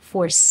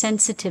for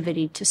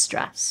sensitivity to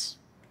stress.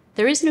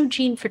 There is no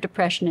gene for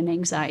depression and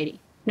anxiety.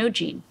 No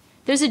gene.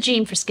 There's a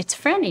gene for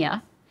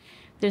schizophrenia.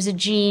 There's a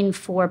gene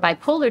for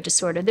bipolar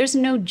disorder. There's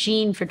no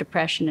gene for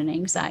depression and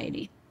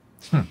anxiety.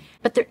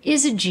 But there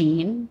is a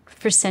gene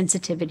for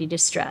sensitivity to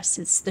stress.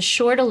 It's the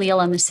short allele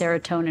on the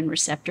serotonin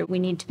receptor. We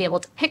need to be able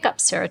to pick up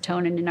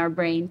serotonin in our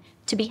brain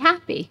to be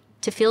happy,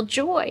 to feel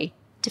joy,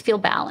 to feel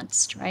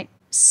balanced, right?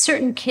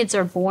 Certain kids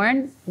are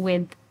born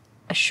with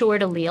a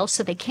short allele,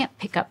 so they can't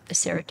pick up the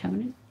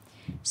serotonin.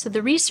 So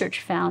the research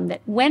found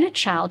that when a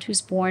child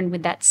who's born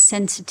with that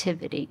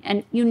sensitivity,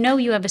 and you know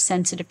you have a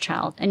sensitive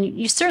child, and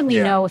you certainly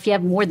know if you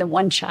have more than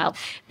one child,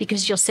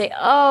 because you'll say,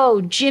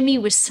 oh, Jimmy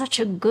was such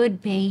a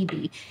good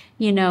baby,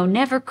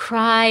 never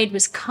cried,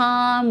 was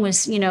calm,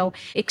 was,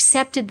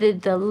 accepted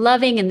the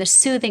loving and the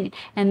soothing.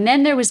 And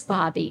then there was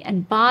Bobby,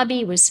 and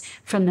Bobby was,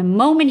 from the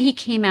moment he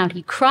came out,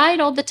 he cried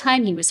all the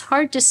time, he was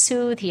hard to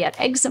soothe, he had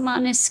eczema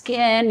on his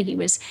skin, he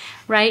was,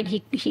 right,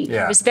 he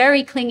was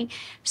very clingy.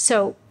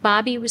 So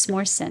Bobby was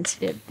more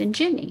sensitive than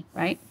Jimmy,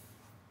 right?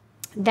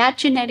 That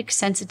genetic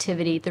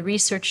sensitivity, the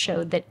research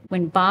showed that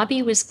when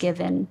Bobby was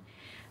given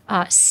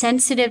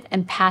sensitive,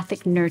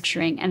 empathic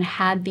nurturing and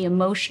had the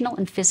emotional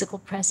and physical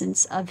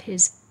presence of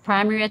his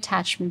primary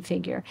attachment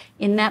figure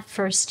in that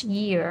first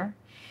year,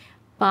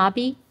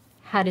 Bobby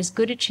had as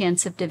good a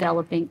chance of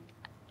developing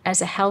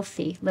as a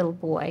healthy little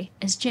boy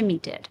as Jimmy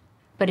did.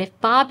 But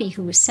if Bobby,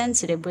 who was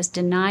sensitive, was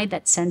denied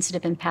that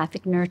sensitive,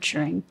 empathic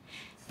nurturing,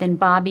 then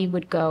Bobby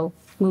would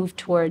move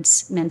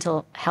towards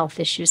mental health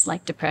issues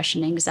like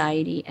depression,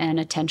 anxiety, and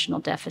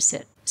attentional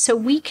deficit. So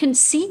we can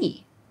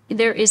see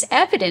there is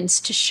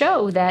evidence to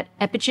show that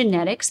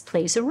epigenetics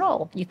plays a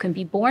role. You can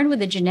be born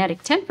with a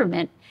genetic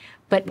temperament,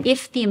 but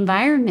if the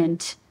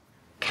environment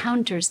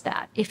counters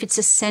that, if it's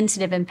a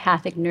sensitive,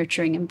 empathic,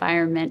 nurturing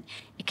environment,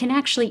 it can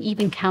actually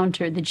even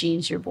counter the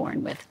genes you're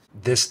born with.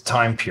 This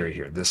time period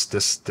here,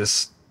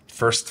 this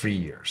first 3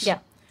 years. Yeah.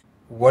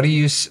 What do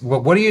you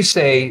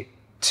say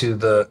to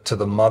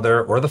the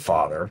mother or the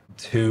father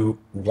who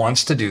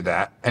wants to do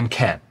that and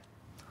can?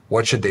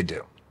 What should they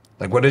do?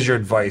 Like, what is your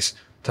advice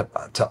to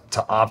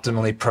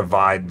optimally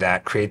provide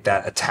that, create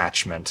that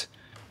attachment?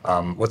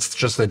 What's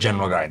just the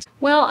general guidance?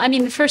 Well, I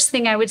mean, the first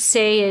thing I would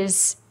say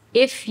is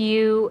if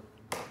you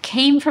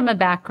came from a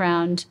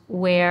background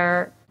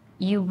where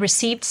you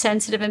received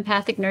sensitive,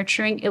 empathic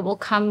nurturing, it will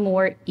come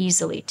more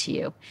easily to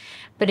you.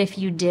 But if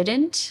you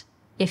didn't,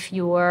 if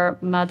your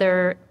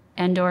mother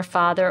and or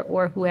father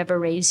or whoever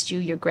raised you,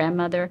 your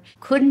grandmother,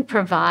 couldn't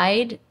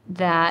provide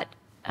that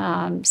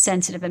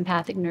sensitive,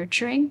 empathic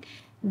nurturing,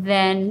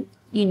 then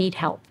you need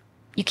help.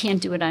 You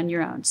can't do it on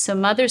your own. So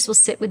mothers will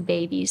sit with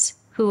babies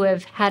who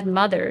have had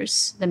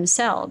mothers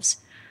themselves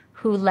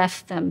who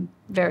left them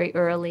very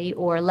early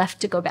or left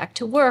to go back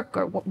to work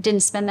or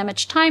didn't spend that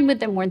much time with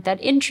them, weren't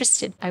that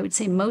interested. I would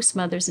say most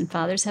mothers and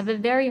fathers have a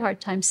very hard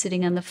time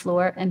sitting on the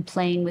floor and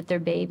playing with their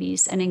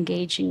babies and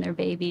engaging their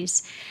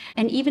babies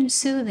and even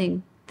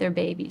soothing their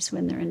babies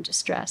when they're in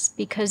distress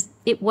because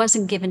it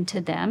wasn't given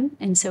to them.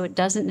 And so it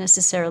doesn't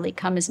necessarily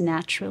come as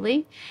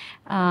naturally.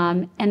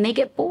 And they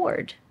get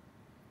bored.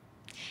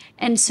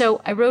 And so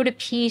I wrote a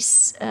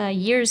piece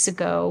years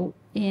ago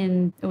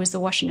it was the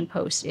Washington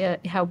Post,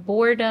 how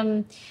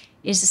boredom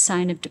is a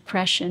sign of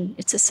depression.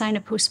 It's a sign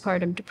of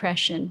postpartum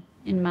depression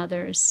in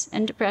mothers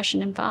and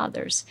depression in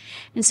fathers.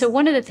 And so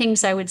one of the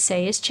things I would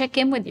say is check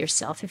in with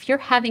yourself. If you're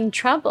having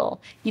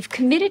trouble, you've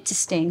committed to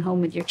staying home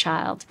with your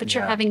child, but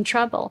you're having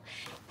trouble,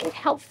 get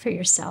help for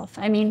yourself.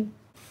 I mean,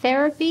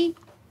 therapy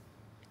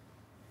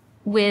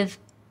with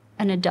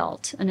an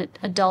adult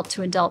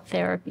to adult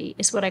therapy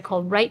is what I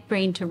call right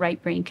brain to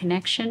right brain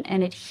connection,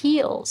 and it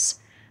heals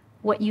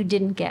what you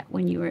didn't get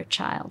when you were a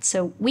child.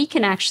 So we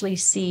can actually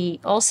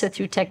see also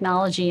through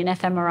technology and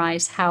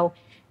fMRIs how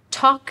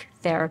talk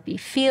therapy,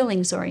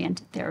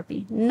 feelings-oriented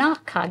therapy,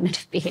 not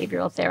cognitive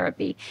behavioral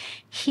therapy,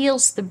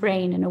 heals the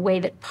brain in a way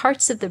that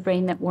parts of the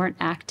brain that weren't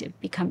active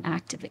become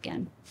active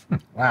again.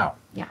 Wow.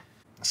 Yeah.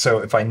 So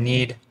if I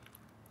need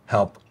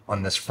help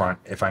on this front,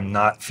 if I'm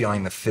not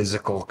feeling the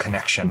physical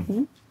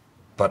connection,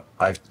 but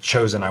I've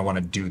chosen I want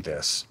to do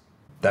this,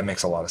 that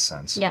makes a lot of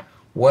sense. Yeah.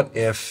 What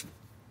if,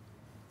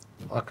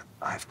 look,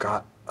 I've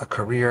got a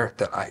career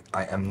that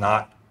I am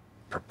not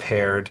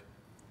prepared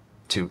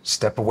to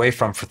step away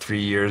from for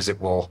 3 years. It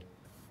will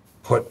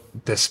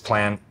put this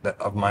plan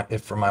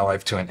for my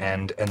life to an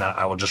end, and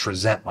I will just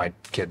resent my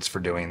kids for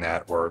doing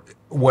that, or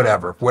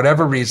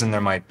whatever reason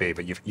there might be.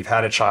 But you've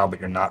had a child, but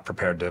you're not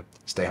prepared to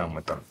stay home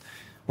with them,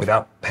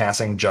 without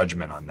passing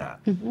judgment on that.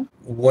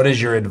 What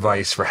is your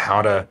advice for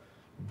how to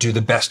do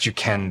the best you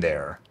can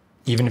there,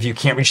 even if you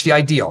can't reach the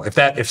ideal?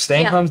 If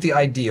staying home is the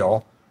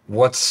ideal,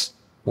 what's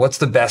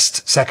the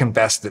best, second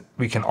best that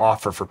we can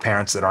offer for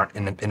parents that aren't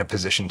in a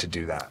position to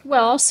do that?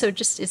 Well, also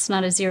it's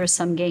not a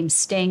zero-sum game.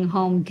 Staying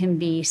home can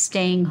be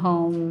staying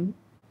home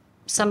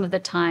some of the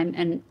time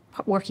and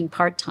working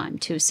part-time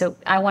too. So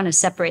I want to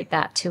separate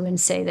that too and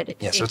say that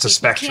so it's a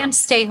spectrum. You can't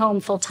stay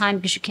home full-time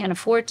because you can't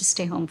afford to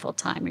stay home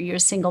full-time, or you're a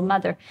single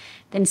mother,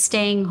 then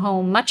staying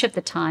home much of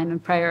the time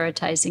and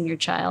prioritizing your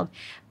child.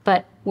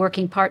 But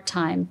working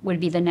part-time would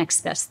be the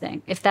next best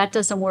thing. If that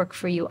doesn't work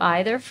for you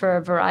either, for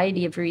a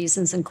variety of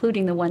reasons,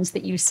 including the ones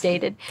that you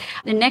stated,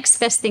 the next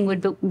best thing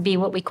would be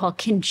what we call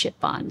kinship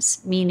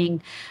bonds,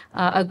 meaning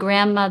a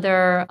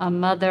grandmother, a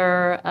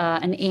mother,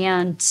 an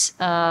aunt,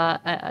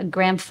 a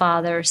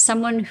grandfather,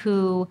 someone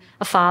who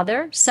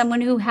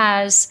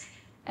has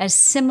as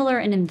similar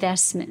an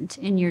investment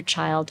in your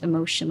child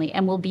emotionally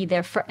and will be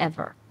there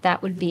forever.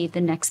 That would be the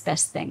next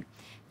best thing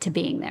to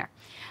being there.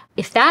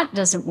 If that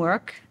doesn't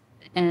work,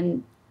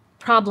 and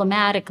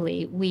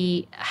problematically,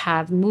 we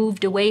have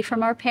moved away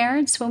from our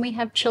parents when we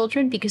have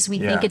children because we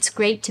think it's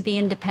great to be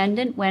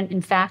independent when,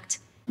 in fact,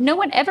 no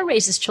one ever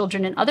raises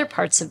children in other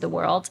parts of the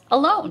world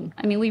alone.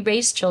 I mean, we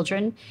raise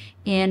children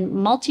in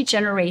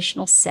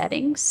multi-generational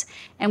settings,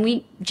 and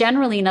we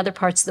generally, in other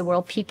parts of the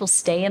world, people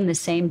stay in the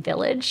same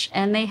village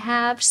and they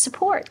have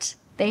support.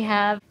 They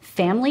have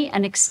family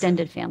and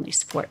extended family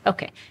support.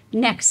 Okay,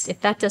 next,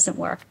 if that doesn't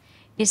work,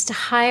 is to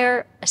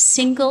hire a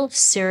single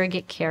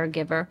surrogate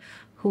caregiver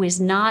who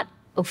is not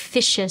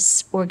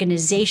officious,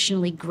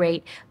 organizationally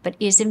great, but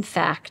is in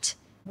fact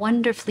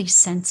wonderfully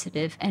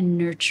sensitive and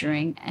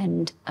nurturing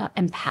and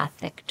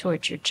empathic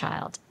towards your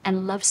child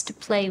and loves to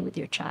play with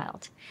your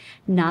child.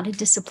 Not a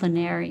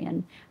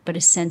disciplinarian, but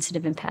a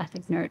sensitive,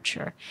 empathic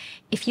nurturer.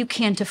 If you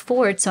can't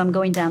afford, so I'm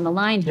going down the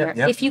line here,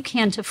 if you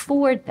can't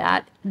afford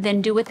that,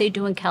 then do what they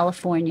do in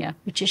California,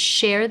 which is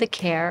share the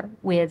care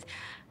with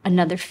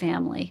another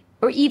family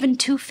or even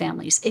two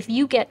families. If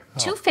you get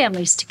two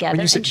families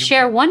together and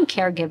share one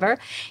caregiver,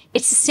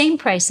 it's the same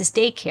price as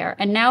daycare.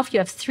 And now if you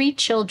have 3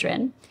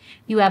 children,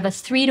 you have a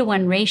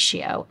 3-to-1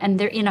 ratio, and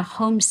they're in a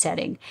home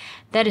setting.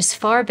 That is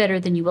far better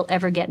than you will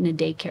ever get in a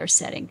daycare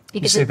setting.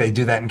 Because you say they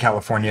do that in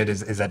California.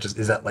 Is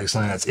that like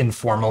something that's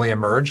informally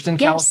emerged in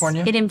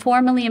California? Yes, it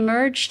informally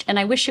emerged, and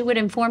I wish it would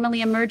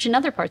informally emerge in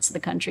other parts of the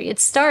country.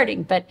 It's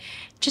starting, but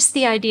just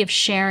the idea of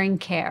sharing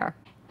care.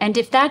 And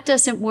if that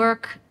doesn't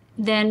work,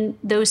 then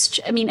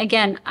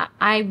again,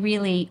 I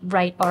really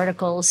write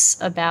articles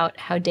about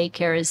how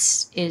daycare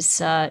is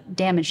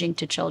damaging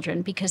to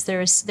children, because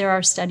there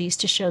are studies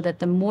to show that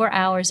the more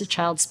hours a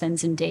child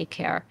spends in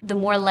daycare, the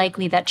more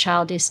likely that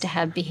child is to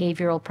have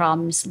behavioral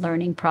problems,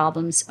 learning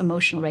problems,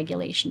 emotional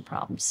regulation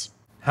problems.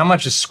 How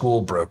much is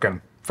school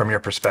broken from your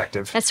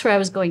perspective? That's where I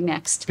was going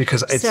next.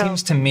 Because it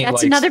seems to me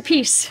that's another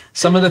piece.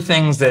 Some of the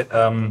things that,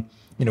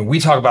 we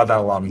talk about that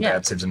a lot in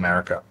Dad Saves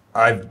America.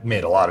 I've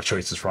made a lot of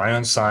choices for my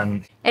own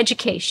son.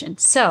 Education.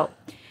 So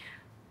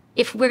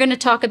if we're going to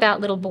talk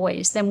about little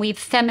boys, then we've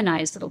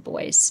feminized little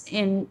boys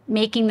in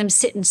making them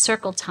sit in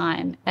circle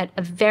time at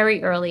a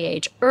very early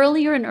age,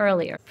 earlier and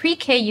earlier.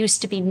 Pre-K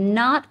used to be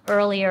not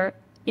earlier.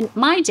 In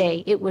my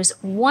day, it was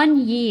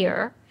 1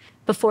 year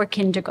before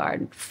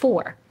kindergarten,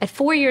 4. At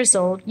 4 years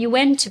old, you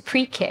went to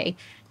pre-K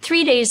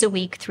 3 days a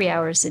week, 3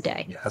 hours a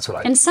day. Yeah, that's what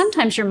I And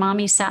sometimes your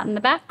mommy sat in the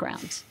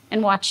background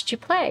and watched you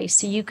play,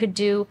 so you could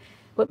do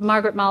what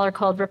Margaret Mahler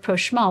called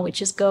rapprochement,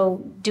 which is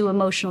go do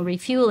emotional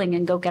refueling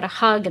and go get a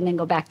hug and then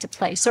go back to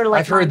play. Sort of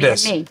like I've heard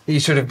this. Me. You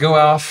sort of go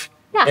off,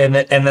 and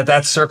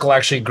that circle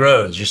actually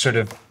grows.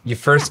 You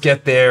first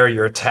get there,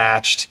 you're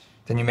attached,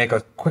 then you make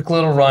a quick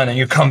little run and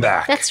you come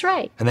back. That's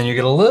right. And then you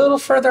get a little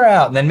further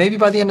out, and then maybe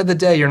by the end of the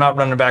day, you're not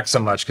running back so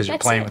much because you're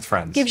playing with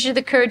friends. Gives you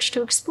the courage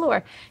to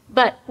explore.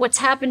 But what's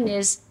happened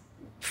is,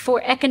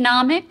 for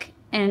economic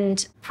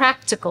and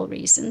practical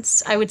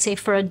reasons, I would say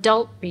for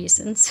adult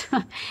reasons,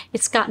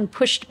 it's gotten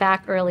pushed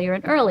back earlier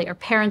and earlier.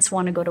 Parents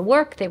want to go to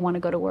work. They want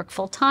to go to work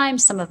full time.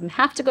 Some of them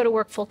have to go to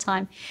work full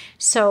time.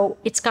 So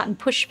it's gotten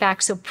pushed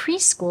back. So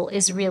preschool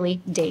is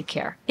really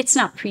daycare. It's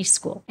not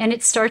preschool. And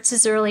it starts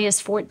as early as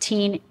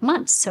 14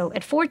 months. So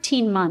at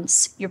 14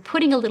 months, you're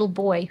putting a little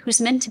boy who's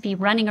meant to be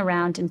running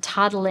around and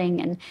toddling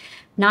and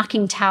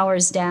knocking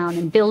towers down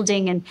and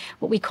building, and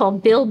what we call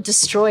build,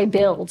 destroy,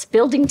 build.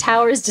 Building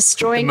towers,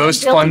 destroying. The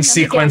most fun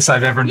sequence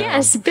I've ever known.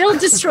 Yes, build,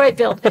 destroy,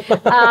 build.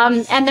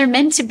 And they're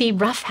meant to be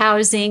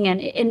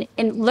roughhousing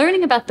and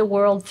learning about the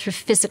world through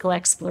physical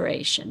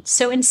exploration.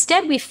 So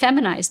instead, we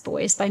feminize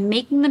boys by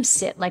making them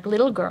sit like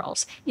little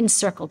girls in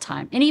circle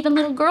time. And even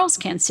little girls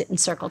can't sit in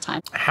circle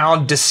time. How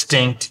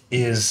distinct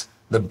is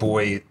the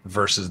boy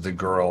versus the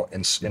girl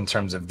in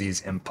terms of these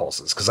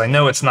impulses? Because I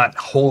know it's not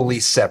wholly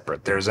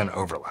separate. There's an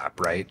overlap,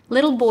 right?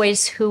 Little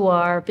boys who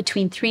are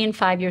between 3 and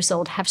 5 years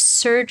old have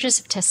surges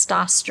of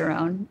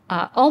testosterone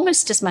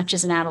almost as much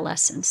as in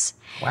adolescence.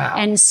 Wow.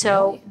 And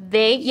so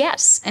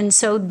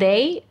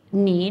they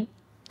need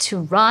to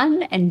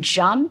run and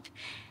jump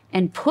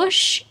and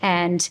push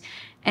and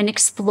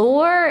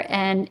explore,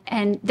 and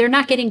they're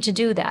not getting to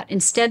do that.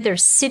 Instead, they're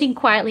sitting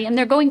quietly and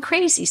they're going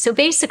crazy. So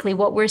basically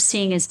what we're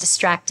seeing is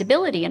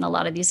distractibility in a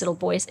lot of these little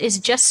boys is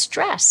just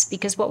stress,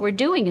 because what we're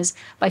doing is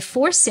by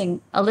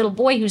forcing a little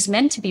boy who's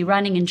meant to be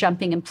running and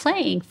jumping and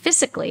playing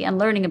physically and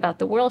learning about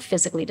the world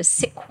physically to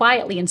sit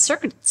quietly in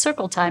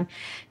circle time,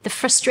 the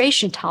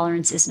frustration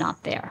tolerance is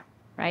not there.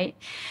 Right?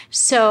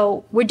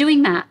 So we're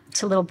doing that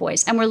to little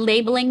boys, and we're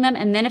labeling them.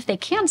 And then if they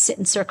can't sit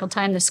in circle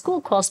time, the school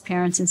calls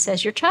parents and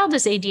says, your child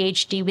has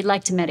ADHD. We'd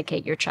like to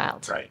medicate your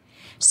child. Right.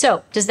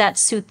 So does that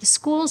suit the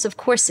schools? Of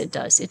course it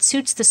does. It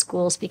suits the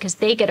schools because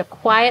they get a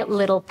quiet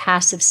little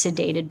passive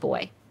sedated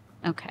boy.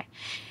 Okay.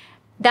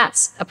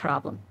 That's a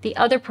problem. The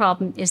other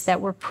problem is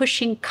that we're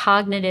pushing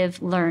cognitive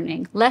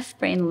learning, left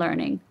brain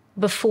learning,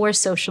 before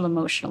social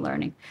emotional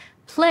learning.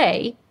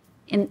 Play,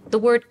 in the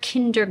word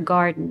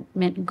kindergarten,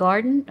 meant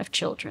garden of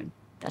children.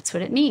 That's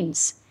what it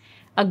means.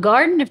 A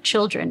garden of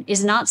children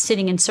is not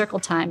sitting in circle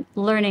time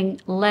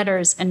learning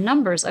letters and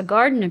numbers. A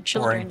garden of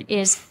children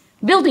is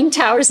building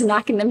towers and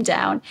knocking them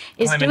down,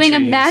 is doing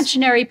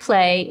imaginary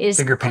play,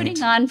 is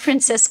putting on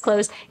princess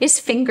clothes, is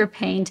finger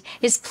paint,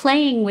 is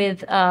playing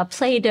with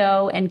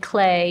Play-Doh and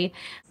clay.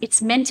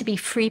 It's meant to be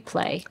free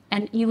play.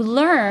 And you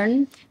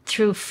learn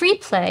through free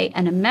play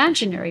and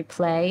imaginary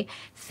play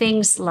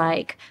things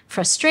like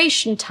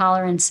frustration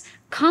tolerance,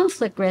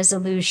 conflict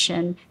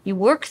resolution. You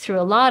work through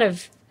a lot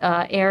of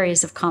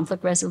areas of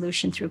conflict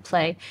resolution through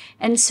play.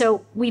 And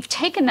so we've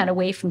taken that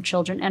away from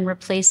children and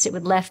replaced it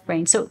with left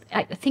brain. So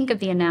I think of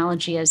the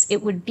analogy as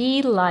it would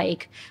be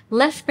like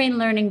left brain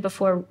learning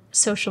before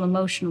social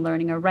emotional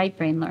learning, or right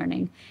brain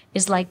learning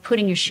is like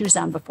putting your shoes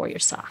on before your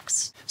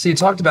socks. So you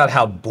talked about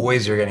how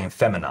boys are getting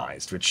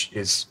feminized, which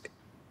is,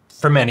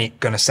 for many,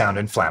 going to sound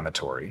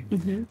inflammatory.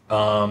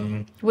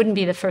 Mm-hmm. Wouldn't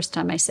be the first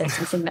time I said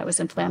something that was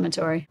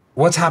inflammatory.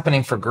 What's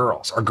happening for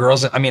girls? Are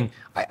girls, I mean,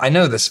 I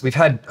know this. We've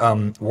had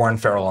Warren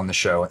Farrell on the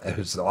show,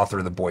 who's the author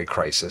of The Boy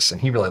Crisis, and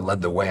he really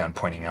led the way on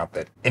pointing out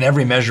that in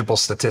every measurable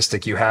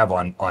statistic you have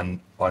on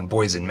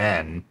boys and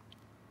men,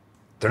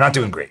 they're not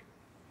doing great.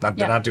 They're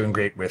Yeah. not doing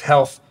great with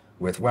health,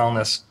 with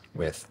wellness,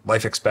 with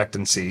life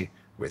expectancy,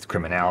 with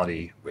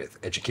criminality, with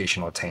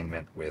educational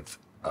attainment, with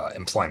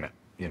employment.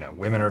 You know,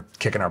 women are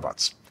kicking our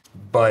butts.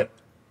 But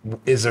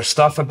is there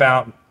stuff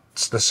about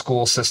the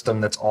school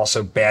system that's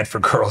also bad for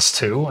girls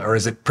too, or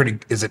is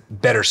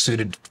it better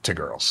suited to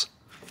girls?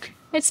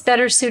 It's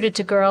better suited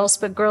to girls,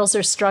 but girls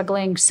are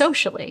struggling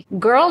socially.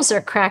 Girls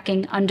are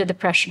cracking under the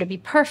pressure to be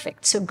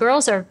perfect. So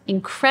girls are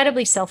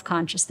incredibly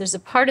self-conscious. There's a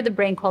part of the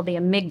brain called the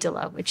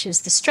amygdala, which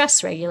is the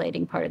stress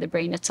regulating part of the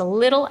brain. It's a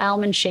little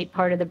almond-shaped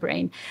part of the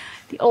brain,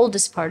 the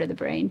oldest part of the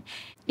brain.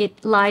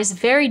 It lies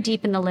very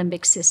deep in the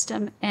limbic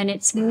system, and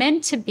it's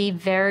meant to be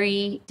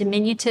very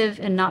diminutive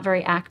and not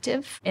very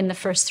active in the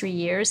first 3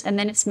 years, and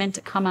then it's meant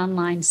to come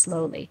online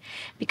slowly.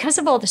 Because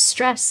of all the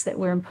stress that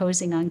we're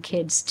imposing on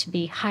kids to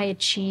be high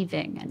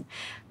achieving and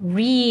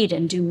read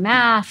and do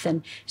math,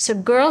 and so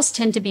girls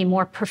tend to be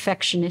more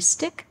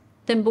perfectionistic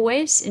than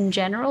boys in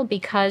general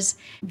because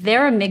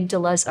their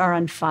amygdalas are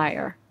on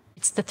fire.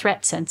 It's the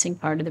threat sensing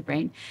part of the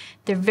brain.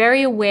 They're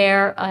very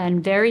aware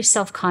and very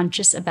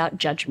self-conscious about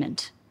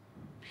judgment.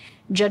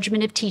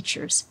 Judgment of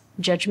teachers,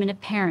 judgment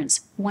of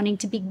parents, wanting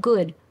to be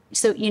good.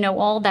 So, you know,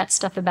 all that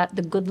stuff about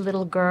the good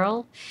little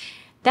girl,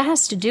 that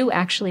has to do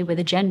actually with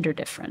a gender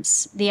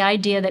difference. The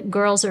idea that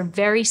girls are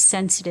very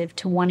sensitive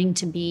to wanting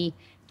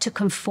to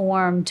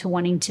conform, to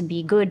wanting to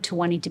be good, to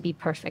wanting to be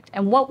perfect.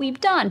 And what we've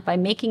done by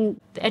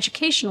making the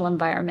educational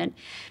environment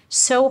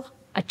so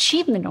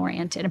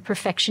achievement-oriented and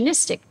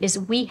perfectionistic is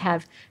we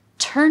have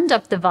turned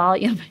up the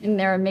volume in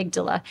their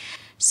amygdala.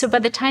 So by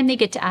the time they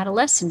get to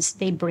adolescence,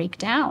 they break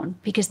down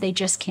because they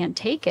just can't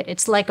take it.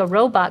 It's like a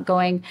robot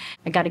going,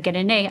 I got to get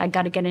an A, I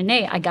got to get an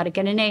A, I got to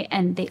get an A,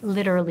 and they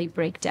literally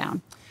break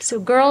down. So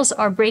girls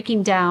are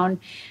breaking down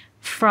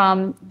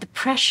from the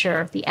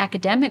pressure, the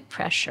academic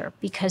pressure,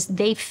 because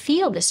they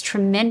feel this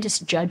tremendous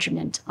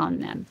judgment on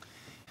them.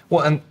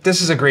 Well, and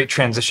this is a great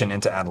transition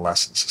into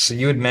adolescence. So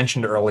you had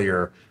mentioned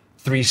earlier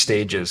 3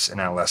 stages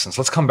in adolescence.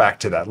 Let's come back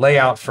to that. Lay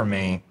out for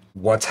me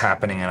what's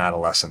happening in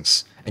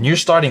adolescence. And you're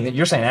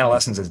saying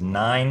adolescence is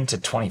 9 to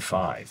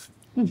 25.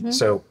 Mm-hmm.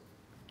 So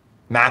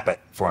map it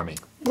for me.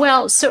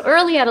 Well, so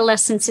early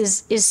adolescence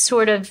is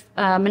sort of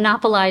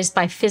monopolized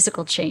by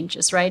physical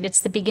changes, right? It's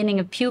the beginning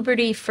of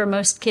puberty for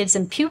most kids,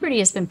 and puberty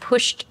has been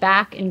pushed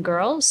back in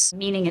girls,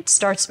 meaning it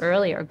starts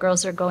earlier.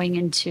 Girls are going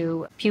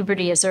into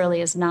puberty as early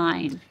as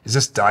 9. Is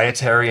this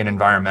dietary and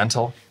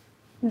environmental?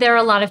 There are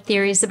a lot of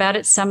theories about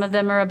it. Some of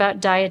them are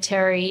about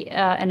dietary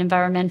and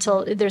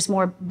environmental. There's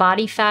more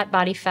body fat.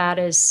 Body fat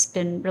has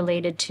been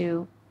related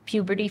to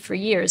puberty for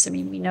years. I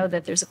mean, we know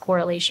that there's a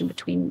correlation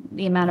between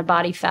the amount of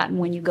body fat and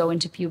when you go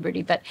into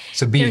puberty. But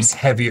so being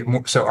heavier,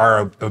 so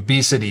our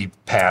obesity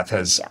path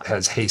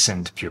has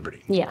hastened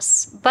puberty.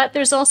 Yes, but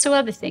there's also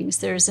other things.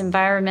 There's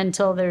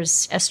environmental.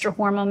 There's estrogen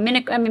hormone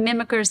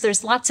mimickers.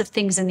 There's lots of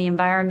things in the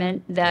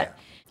environment that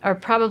are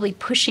probably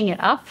pushing it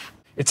up.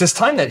 It's this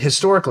time that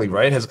historically,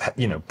 right, has,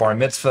 you know, bar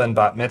mitzvah and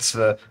bat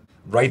mitzvah,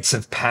 rites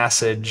of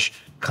passage,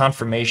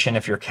 confirmation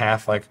if you're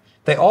Catholic,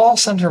 they all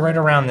center right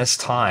around this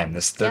time,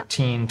 this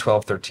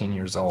 12, 13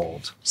 years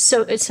old.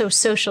 So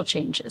social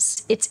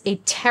changes. It's a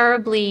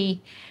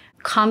terribly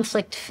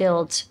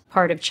conflict-filled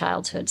part of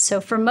childhood.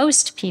 So for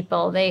most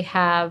people, they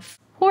have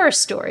horror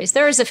stories.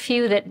 There's a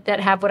few that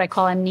have what I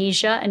call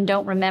amnesia and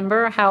don't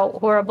remember how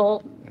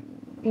horrible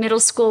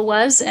middle school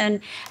was and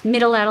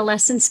middle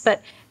adolescence,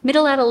 but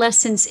middle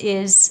adolescence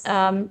is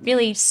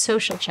really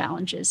social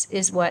challenges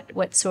is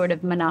what sort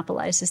of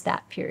monopolizes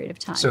that period of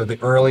time. So the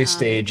early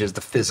stage is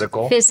the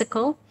physical.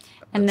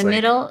 And the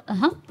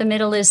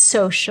middle is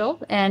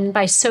social. And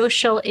by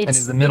social, it's... And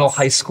is the middle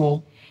high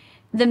school?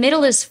 The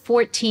middle is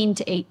 14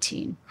 to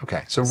 18.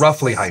 Okay, so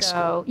roughly high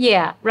school.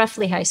 Yeah,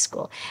 roughly high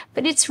school.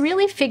 But it's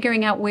really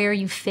figuring out where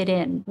you fit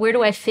in. Where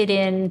do I fit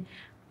in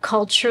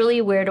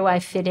culturally? Where do I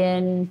fit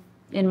in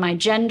my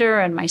gender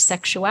and my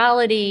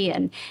sexuality?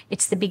 And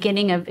it's the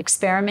beginning of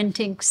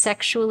experimenting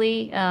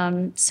sexually.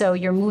 So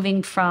you're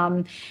moving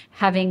from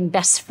having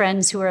best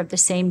friends who are of the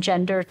same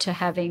gender to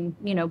having,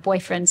 you know,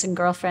 boyfriends and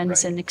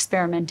girlfriends and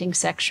experimenting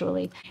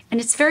sexually. And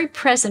it's very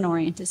present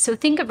oriented. So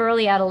think of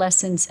early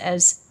adolescence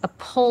as a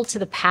pull to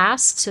the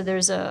past. So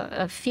there's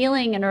a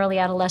feeling in early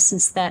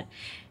adolescence that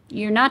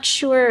you're not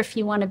sure if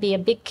you want to be a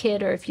big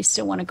kid or if you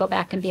still want to go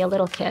back and be a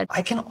little kid.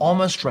 I can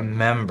almost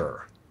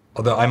remember,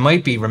 although I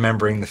might be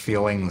remembering the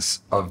feelings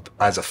of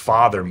as a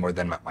father more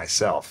than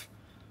myself,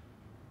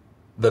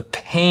 the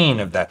pain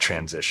of that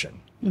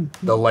transition.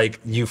 Mm-hmm. The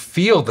you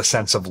feel the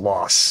sense of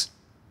loss.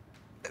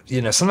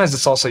 You know, sometimes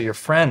it's also your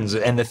friends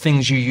and the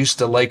things you used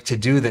to like to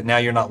do that now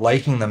you're not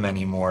liking them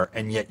anymore,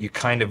 and yet you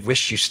kind of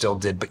wish you still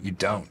did, but you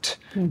don't.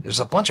 Mm-hmm. There's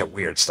a bunch of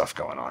weird stuff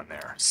going on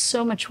there.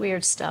 So much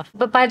weird stuff.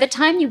 But by the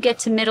time you get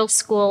to middle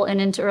school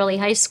and into early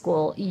high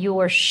school,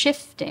 you're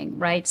shifting,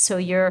 right? So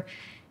you're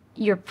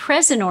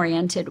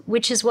present-oriented,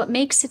 which is what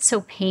makes it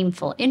so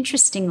painful.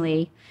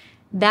 Interestingly,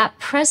 that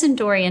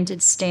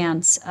present-oriented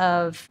stance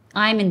of,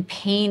 I'm in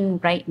pain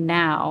right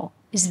now,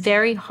 is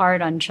very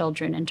hard on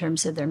children in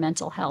terms of their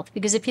mental health.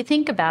 Because if you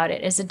think about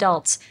it, as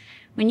adults,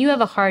 when you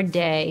have a hard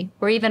day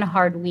or even a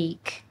hard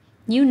week,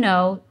 you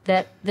know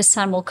that the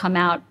sun will come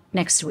out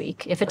next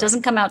week. If it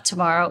doesn't come out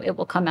tomorrow, it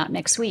will come out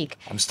next week.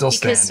 I'm still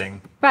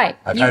standing. Right.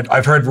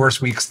 I've heard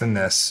worse weeks than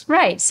this.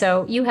 Right.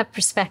 So you have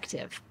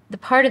perspective. The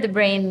part of the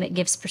brain that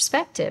gives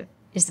perspective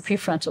is the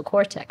prefrontal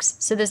cortex.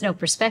 So there's no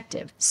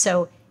perspective.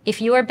 So if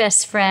your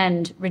best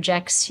friend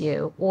rejects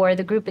you, or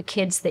the group of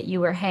kids that you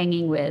were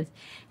hanging with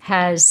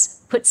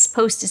has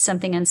posted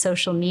something on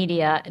social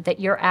media that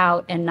you're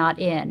out and not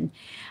in,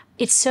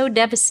 it's so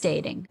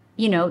devastating.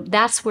 You know,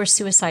 that's where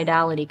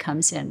suicidality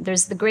comes in.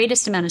 There's the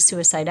greatest amount of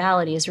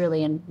suicidality is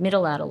really in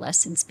middle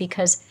adolescence,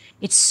 because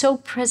it's so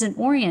present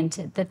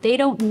oriented that they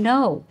don't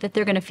know that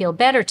they're going to feel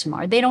better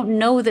tomorrow. They don't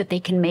know that they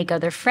can make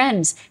other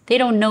friends. They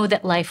don't know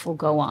that life will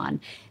go on.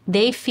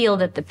 They feel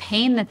that the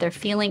pain that they're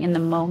feeling in the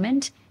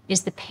moment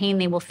is the pain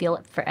they will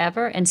feel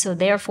forever. And so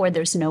therefore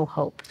there's no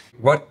hope.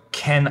 What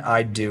can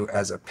I do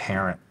as a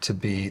parent to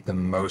be the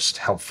most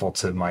helpful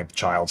to my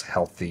child's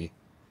healthy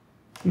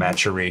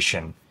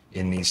maturation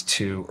in these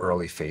two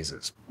early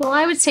phases? Well,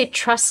 I would say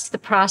trust the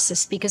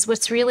process, because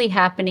what's really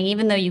happening,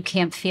 even though you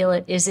can't feel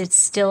it, is it's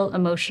still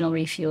emotional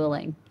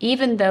refueling.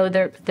 Even though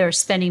they're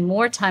spending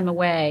more time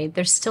away,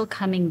 they're still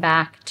coming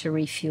back to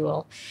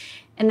refuel.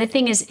 And the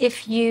thing is,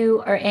 if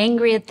you are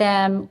angry at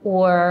them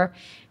or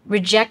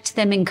reject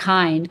them in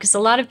kind, because a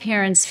lot of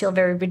parents feel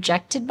very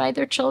rejected by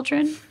their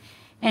children.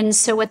 And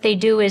so what they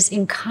do is,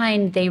 in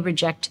kind, they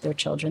reject their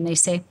children. They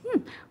say,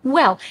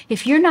 well,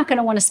 if you're not going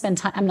to want to spend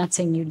time, I'm not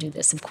saying you do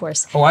this, of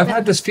course. Oh, I've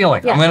had this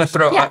feeling. Yeah. I'm going to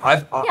throw,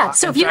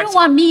 So if you don't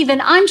want me,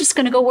 then I'm just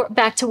going to go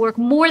back to work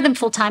more than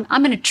full time.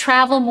 I'm going to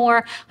travel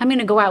more. I'm going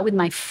to go out with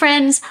my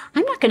friends.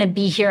 I'm not going to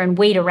be here and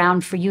wait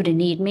around for you to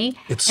need me.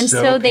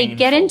 So they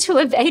get into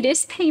it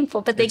is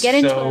painful, but they get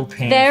into a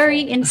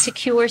very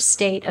insecure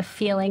state of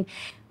feeling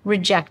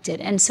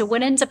rejected. And so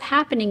what ends up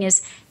happening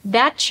is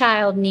that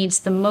child needs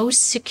the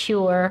most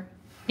secure,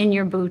 in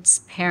your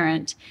boots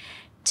parent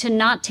to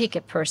not take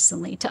it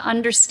personally, to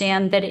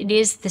understand that it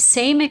is the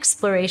same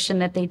exploration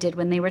that they did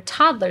when they were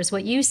toddlers.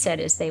 What you said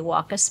is they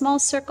walk a small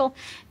circle,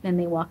 then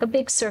they walk a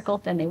big circle,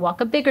 then they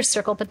walk a bigger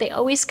circle, but they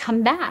always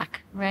come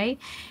back, right?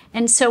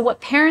 And so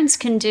what parents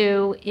can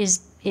do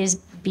is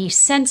be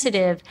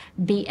sensitive,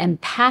 be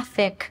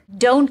empathic.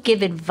 Don't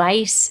give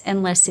advice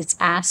unless it's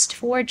asked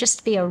for.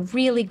 Just be a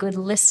really good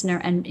listener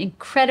and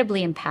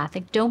incredibly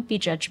empathic. Don't be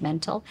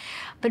judgmental,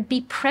 but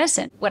be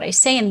present. What I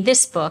say in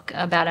this book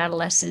about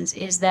adolescence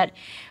is that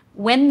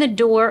when the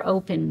door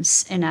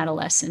opens in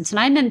adolescence, and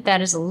I meant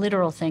that as a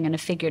literal thing and a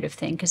figurative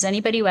thing, because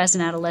anybody who has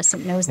an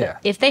adolescent knows that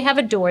if they have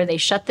a door, they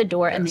shut the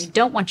door and they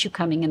don't want you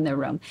coming in their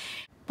room.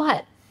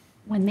 But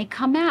when they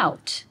come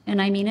out,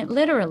 and I mean it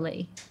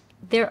literally,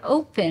 they're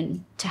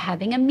open to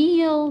having a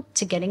meal,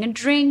 to getting a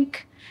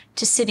drink,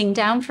 to sitting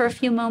down for a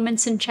few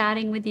moments and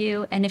chatting with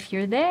you. And if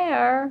you're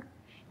there,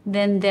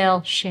 then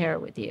they'll share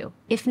with you.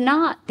 If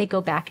not, they go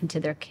back into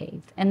their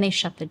cave and they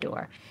shut the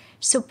door.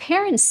 So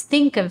parents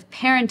think of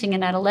parenting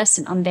an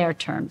adolescent on their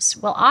terms.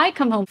 Well, I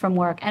come home from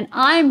work and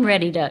I'm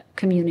ready to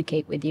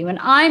communicate with you, and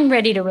I'm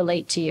ready to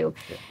relate to you,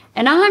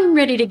 and I'm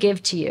ready to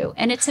give to you.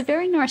 And it's a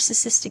very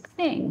narcissistic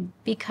thing,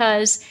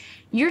 because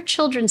your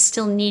children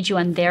still need you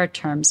on their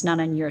terms, not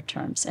on your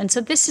terms. And so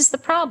this is the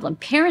problem.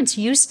 Parents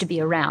used to be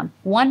around.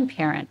 One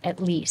parent,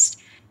 at least,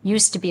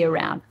 used to be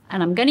around.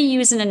 And I'm going to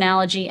use an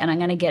analogy, and I'm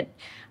going to get,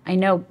 I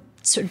know,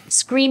 sort of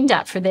screamed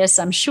at for this,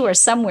 I'm sure,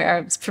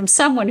 somewhere from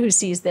someone who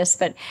sees this.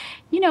 But,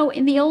 you know,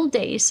 in the old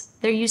days,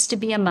 there used to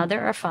be a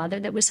mother or father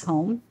that was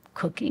home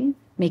cooking,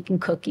 making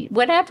cookies,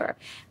 whatever.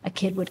 A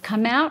kid would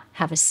come out,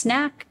 have a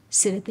snack,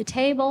 sit at the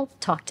table,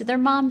 talk to their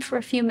mom for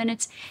a few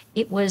minutes.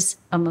 It was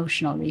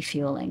emotional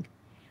refueling.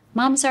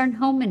 Moms aren't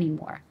home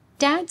anymore.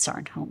 Dads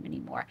aren't home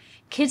anymore.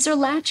 Kids are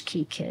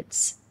latchkey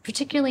kids,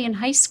 particularly in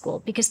high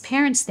school, because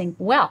parents think,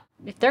 well,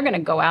 if they're going to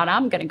go out,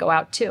 I'm going to go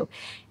out too.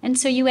 And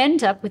so you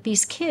end up with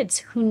these kids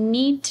who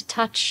need to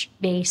touch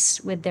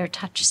base with their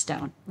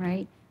touchstone,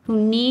 right?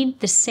 Who need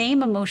the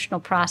same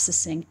emotional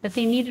processing that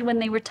they needed when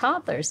they were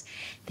toddlers.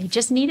 They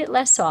just need it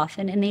less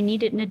often, and they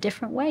need it in a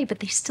different way, but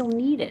they still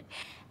need it.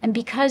 And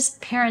because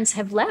parents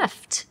have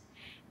left,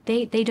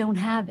 they don't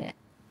have it.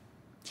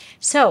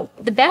 So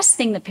the best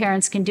thing that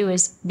parents can do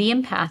is be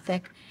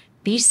empathic,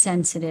 be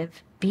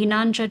sensitive, be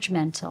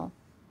non-judgmental,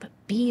 but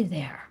be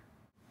there.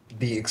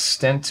 The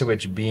extent to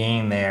which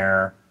being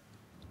there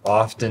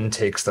often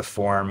takes the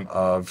form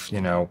of, you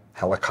know,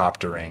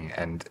 helicoptering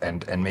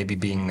and maybe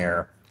being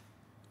there.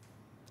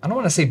 I don't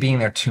want to say being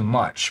there too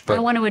much, but I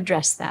want to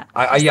address that.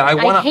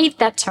 I hate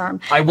that term.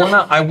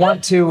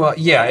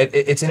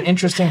 It's an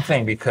interesting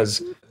thing,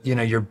 because, you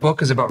know, your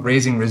book is about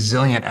raising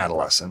resilient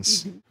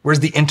adolescents. Mm-hmm. Where's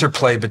the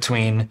interplay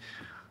between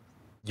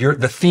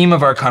the theme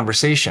of our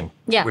conversation,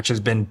 which has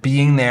been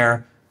being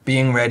there,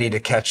 being ready to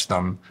catch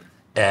them,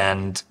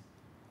 and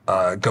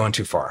going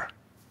too far?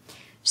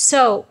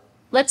 So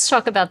let's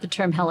talk about the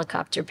term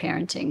helicopter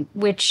parenting,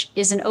 which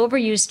is an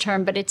overused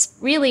term, but it's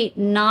really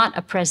not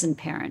a present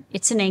parent.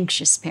 It's an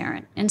anxious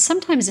parent. And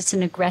sometimes it's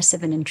an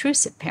aggressive and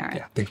intrusive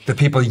parent. Yeah, the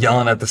people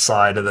yelling at the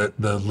side of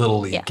the Little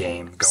League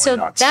game going so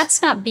nuts.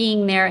 That's not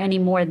being there any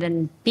more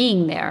than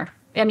being there.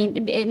 I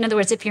mean, in other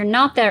words, if you're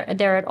not there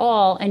at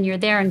all and you're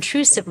there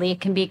intrusively,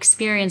 it can be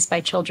experienced by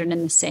children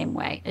in the same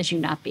way as you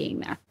not being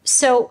there.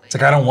 So it's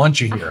like, I don't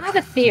want you here. I have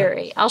a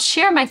theory. I'll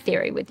share my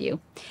theory with you,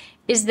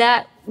 is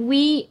that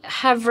we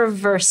have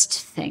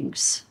reversed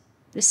things.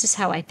 This is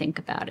how I think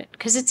about it,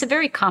 because it's a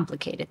very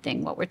complicated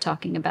thing, what we're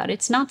talking about.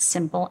 It's not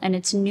simple and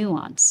it's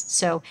nuanced.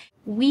 So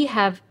we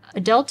have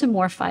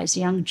adultomorphized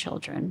young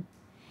children,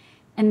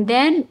 and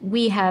then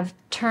we have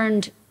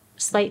turned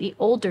slightly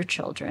older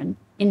children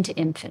into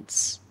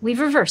infants. We've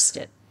reversed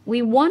it.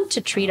 We want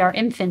to treat our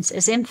infants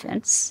as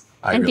infants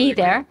and really be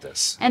there.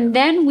 this. And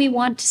then we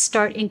want to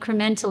start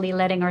incrementally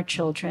letting our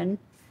children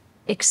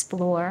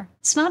explore.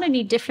 It's not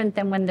any different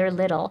than when they're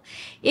little.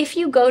 If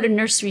you go to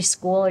nursery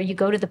school or you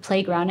go to the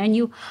playground and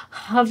you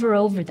hover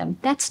over them,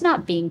 that's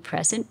not being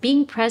present.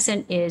 Being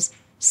present is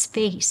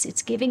space.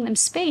 It's giving them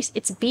space.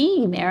 It's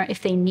being there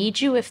if they need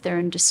you, if they're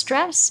in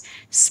distress,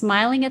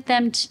 smiling at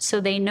them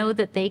so they know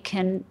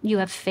that you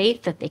have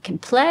faith that they can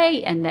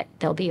play and that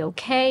they'll be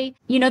okay.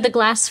 You know, the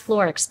glass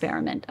floor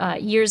experiment.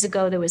 Years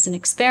ago, there was an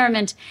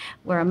experiment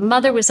where a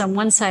mother was on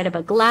one side of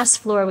a glass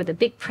floor with a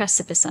big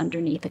precipice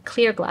underneath, a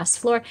clear glass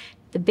floor.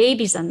 The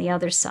baby's on the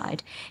other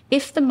side.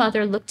 If the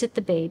mother looked at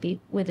the baby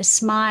with a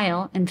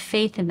smile and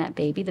faith in that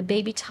baby, the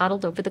baby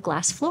toddled over the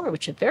glass floor,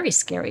 which is a very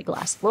scary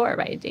glass floor,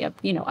 right?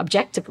 You know,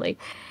 objectively.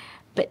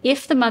 But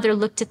if the mother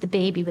looked at the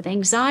baby with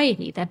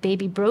anxiety, that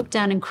baby broke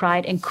down and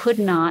cried and could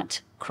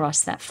not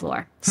cross that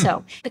floor.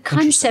 So the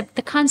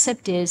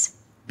concept is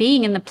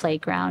being in the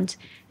playground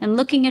and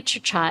looking at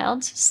your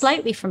child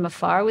slightly from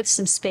afar with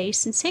some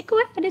space and say,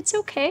 go ahead, it's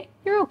okay,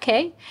 you're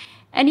okay.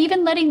 And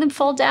even letting them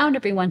fall down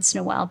every once in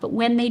a while. But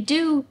when they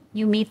do,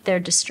 you meet their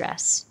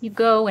distress. You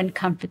go and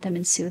comfort them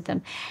and soothe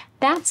them.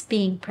 That's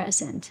being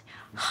present.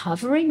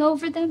 Hovering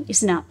over them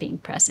is not being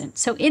present.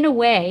 So in a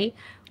way,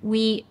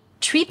 we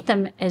treat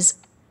them as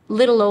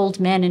little old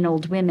men and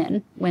old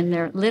women when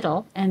they're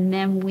little, and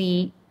then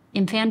we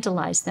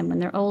infantilize them when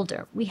they're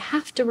older. We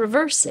have to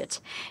reverse it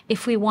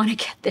if we want to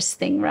get this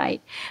thing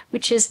right,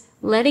 which is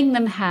letting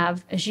them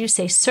have, as you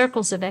say,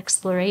 circles of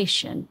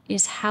exploration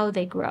is how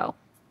they grow.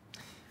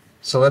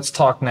 So let's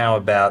talk now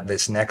about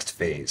this next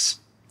phase,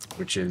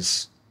 which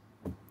is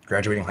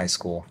graduating high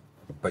school,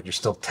 but you're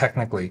still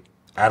technically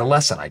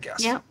adolescent, I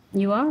guess. Yeah,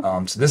 you are.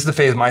 So this is the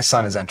phase my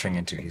son is entering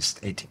into. He's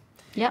 18.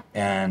 Yeah.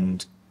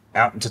 And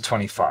out into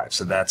 25.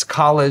 So that's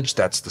college.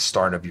 That's the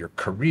start of your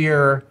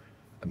career,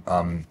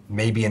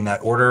 maybe in that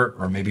order,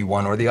 or maybe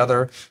one or the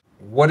other.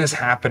 What is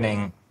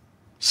happening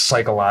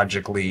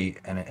psychologically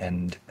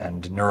and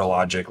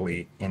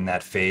neurologically in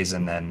that phase,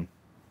 and then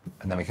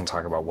we can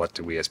talk about what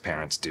do we as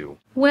parents do.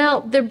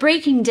 Well, they're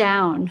breaking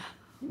down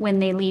when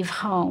they leave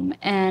home.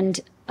 And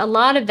a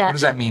lot of that... What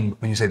does that mean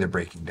when you say they're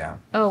breaking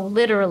down? Oh,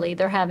 literally,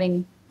 they're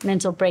having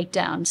mental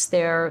breakdowns.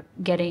 They're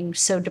getting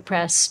so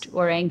depressed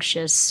or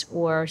anxious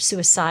or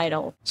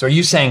suicidal. So are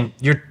you saying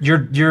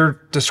you're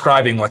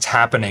describing what's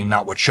happening,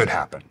 not what should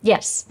happen?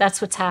 Yes,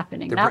 that's what's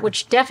happening.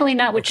 Definitely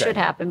not what should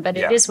happen, but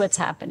it is what's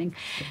happening.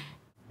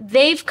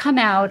 They've come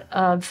out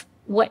of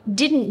what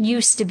didn't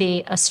used to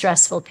be a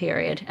stressful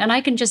period. And I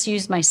can just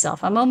use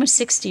myself. I'm almost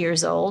 60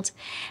 years old.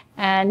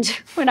 And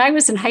when I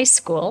was in high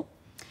school,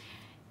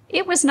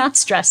 it was not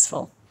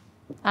stressful.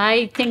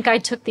 I think I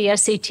took the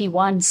SAT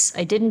once.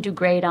 I didn't do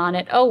great on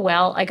it. Oh,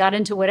 well, I got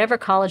into whatever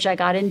college I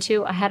got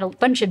into. I had a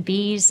bunch of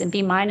B's and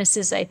B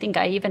minuses. I think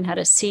I even had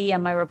a C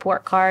on my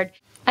report card.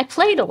 I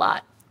played a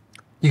lot.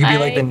 You could be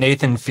like the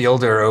Nathan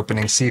Fielder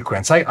opening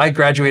sequence. I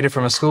graduated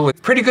from a school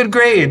with pretty good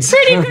grades.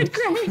 Pretty good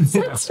grades,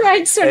 that's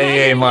right. So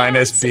A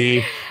minus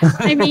B.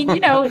 I mean, you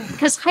know,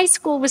 because high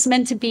school was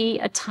meant to be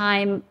a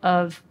time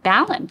of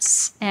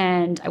balance.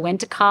 And I went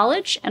to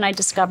college and I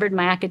discovered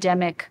my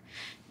academic,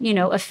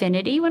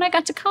 affinity when I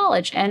got to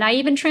college. And I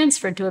even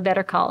transferred to a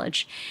better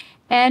college.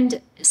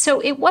 And so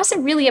it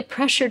wasn't really a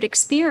pressured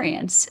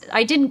experience.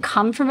 I didn't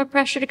come from a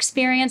pressured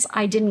experience.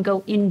 I didn't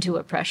go into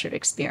a pressured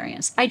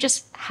experience. I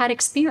just had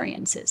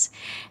experiences.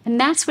 And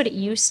that's what it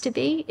used to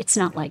be. It's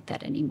not like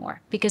that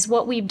anymore. Because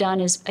what we've done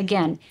is,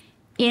 again,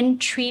 in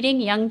treating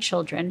young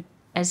children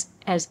as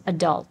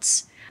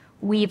adults,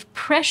 we've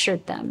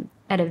pressured them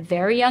at a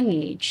very young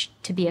age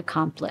to be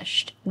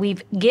accomplished.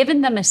 We've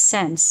given them a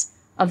sense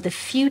of the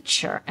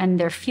future and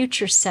their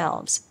future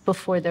selves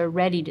before they're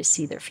ready to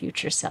see their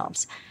future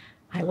selves.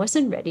 I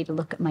wasn't ready to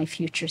look at my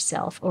future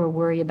self or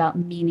worry about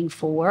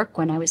meaningful work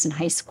when I was in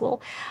high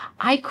school.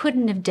 I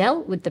couldn't have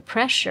dealt with the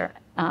pressure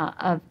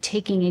of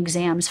taking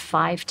exams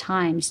 5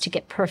 times to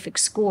get perfect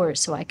scores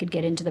so I could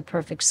get into the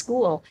perfect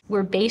school.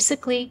 We're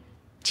basically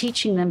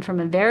teaching them from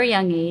a very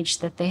young age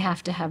that they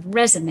have to have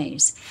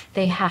resumes,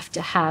 they have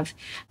to have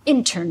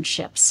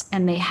internships,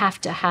 and they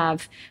have to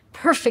have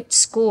perfect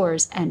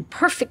scores and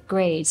perfect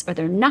grades, or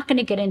they're not going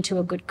to get into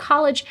a good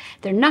college,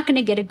 they're not going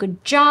to get a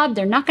good job,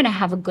 they're not going to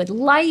have a good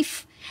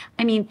life.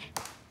 I mean,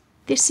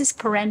 this is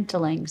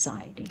parental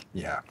anxiety.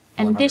 Yeah.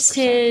 100%. And this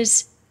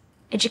is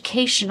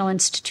educational,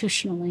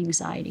 institutional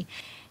anxiety.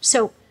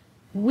 So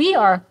we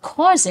are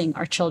causing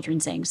our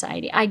children's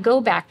anxiety. I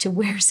go back to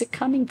where's it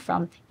coming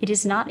from? It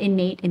is not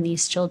innate in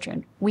these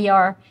children. We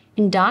are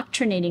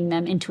indoctrinating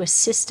them into a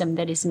system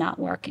that is not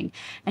working.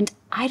 And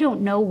I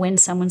don't know when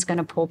someone's going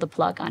to pull the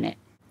plug on it.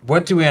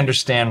 What do we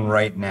understand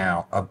right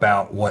now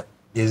about what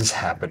is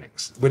happening?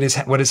 What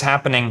is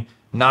happening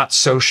not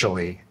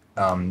socially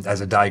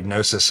as a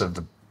diagnosis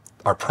of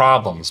our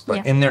problems,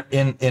 but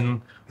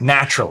in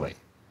naturally,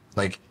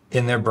 like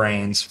in their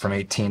brains from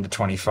 18 to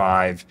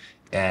 25,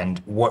 and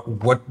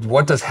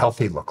what does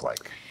healthy look like?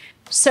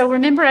 So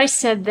remember I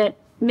said that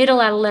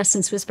middle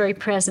adolescence was very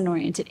present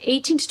oriented.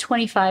 18 to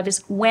 25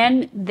 is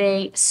when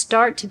they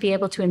start to be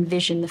able to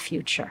envision the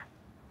future.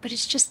 But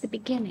it's just the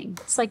beginning.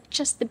 It's like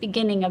just the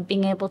beginning of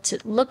being able to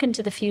look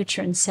into the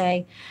future and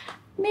say,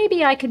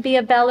 maybe I could be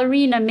a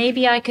ballerina,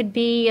 maybe I could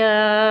be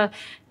an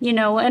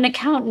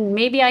accountant,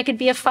 maybe I could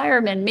be a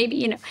fireman,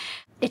 maybe,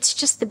 it's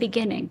just the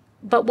beginning.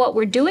 But what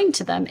we're doing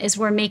to them is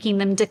we're making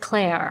them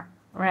declare,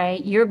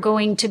 right? You're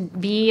going to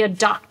be a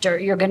doctor,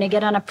 you're going to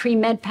get on a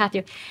pre-med path.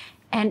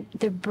 And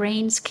their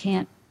brains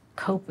can't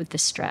cope with the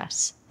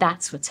stress.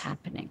 That's what's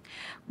happening.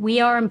 We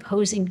are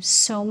imposing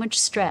so much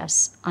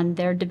stress on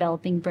their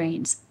developing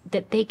brains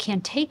that they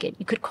can't take it.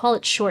 You could call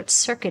it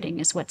short-circuiting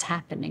is what's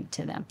happening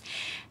to them.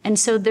 And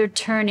so they're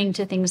turning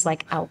to things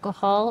like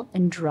alcohol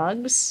and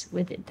drugs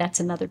with it. That's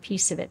another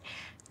piece of it.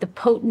 The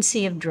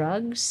potency of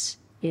drugs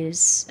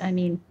is,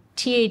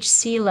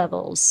 THC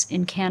levels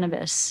in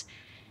cannabis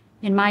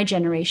in my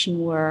generation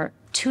were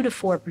 2 to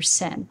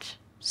 4%.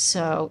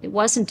 So it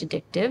wasn't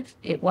addictive.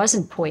 It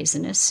wasn't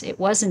poisonous. It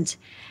wasn't,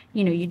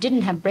 you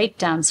didn't have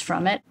breakdowns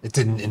from it. It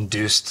didn't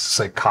induce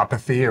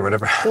psychopathy or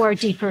whatever. Or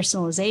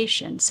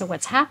depersonalization. So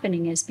what's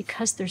happening is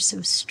because they're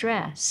so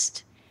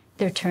stressed,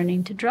 they're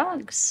turning to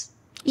drugs.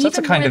 So that's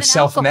a kind of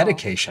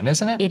self-medication,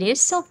 isn't it? It is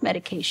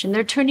self-medication.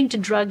 They're turning to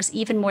drugs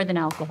even more than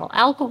alcohol.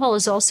 Alcohol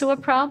is also a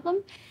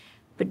problem.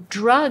 But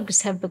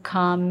drugs have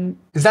become...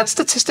 Is that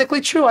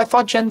statistically true? I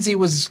thought Gen Z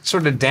was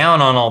sort of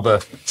down on all the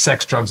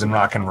sex, drugs, and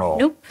rock and roll.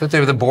 Nope. That they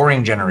were the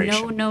boring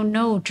generation.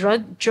 No.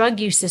 Drug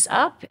use is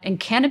up, and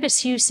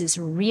cannabis use is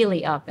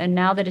really up. And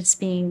now that it's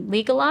being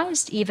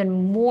legalized,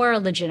 even more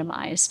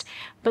legitimized.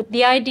 But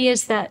the idea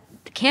is that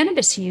the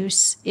cannabis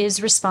use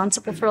is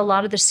responsible for a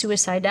lot of the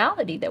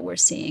suicidality that we're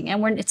seeing.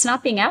 And it's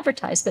not being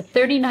advertised, but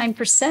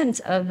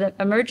 39% of the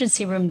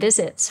emergency room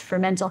visits for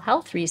mental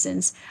health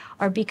reasons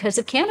are because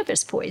of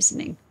cannabis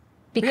poisoning.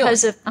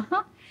 Because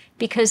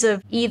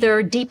of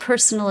either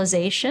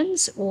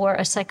depersonalizations or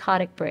a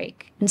psychotic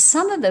break. And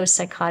some of those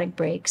psychotic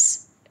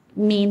breaks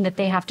mean that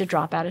they have to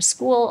drop out of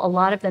school. A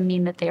lot of them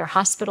mean that they are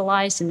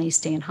hospitalized and they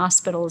stay in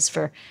hospitals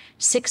for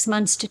 6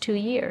 months to 2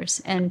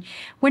 years. And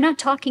we're not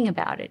talking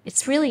about it.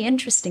 It's really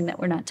interesting that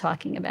we're not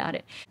talking about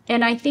it.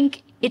 And I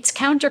think it's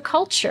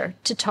counterculture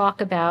to talk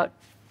about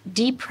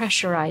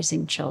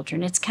depressurizing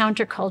children. It's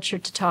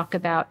counterculture to talk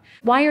about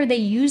why are they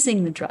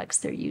using the drugs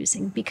they're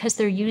using? Because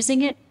they're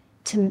using it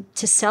to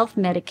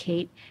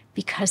self-medicate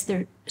because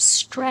they're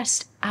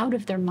stressed out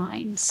of their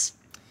minds.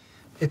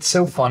 It's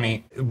so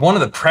funny. One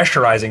of the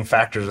pressurizing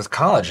factors with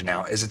college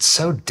now is it's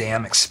so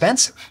damn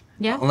expensive.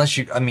 Yeah. Unless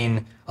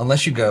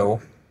you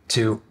go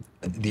to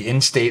the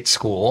in-state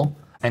school,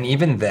 and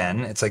even then,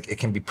 it's like it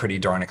can be pretty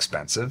darn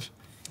expensive.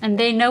 And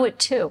they know it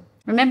too.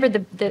 Remember,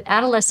 the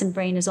adolescent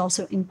brain is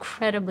also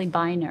incredibly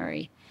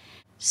binary.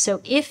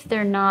 So if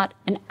they're not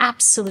an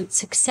absolute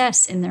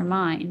success in their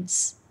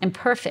minds and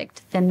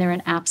perfect, then they're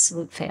an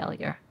absolute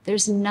failure.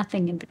 There's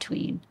nothing in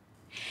between.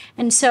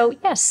 And so,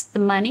 yes, the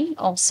money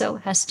also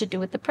has to do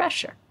with the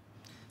pressure.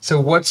 So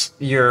what's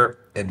your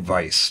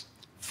advice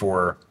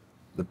for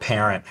the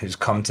parent who's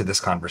come to this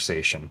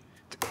conversation?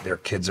 Their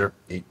kid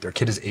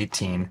is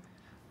 18.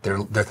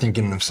 They're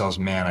thinking to themselves,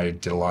 man, I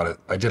did a lot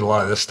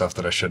of this stuff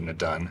that I shouldn't have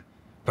done,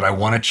 but I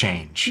want to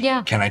change.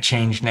 Yeah. Can I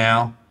change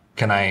now?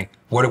 Can I,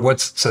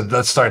 so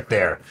let's start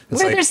there.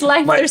 It's where there's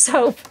life, there's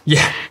hope.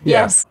 Yeah.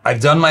 Yes.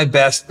 I've done my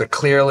best, but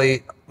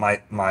clearly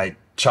my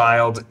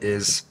child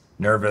is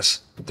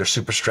nervous. They're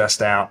super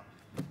stressed out.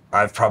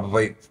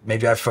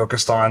 Maybe I've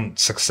focused on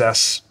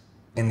success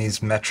in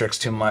these metrics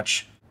too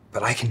much,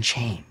 but I can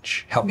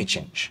change. Help me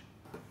change.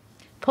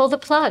 Pull the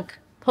plug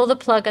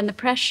on the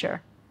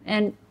pressure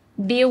and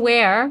be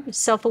aware.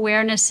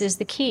 Self-awareness is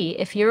the key.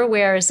 If you're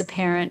aware as a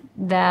parent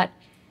that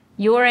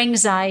your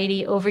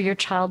anxiety over your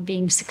child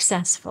being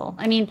successful.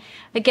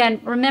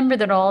 Again, remember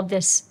that all of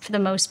this, for the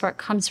most part,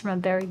 comes from a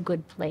very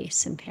good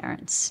place in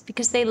parents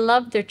because they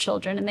love their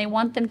children and they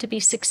want them to be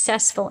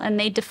successful, and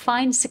they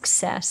define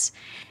success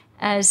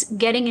as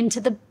getting into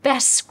the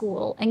best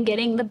school and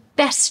getting the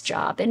best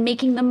job and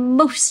making the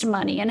most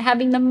money and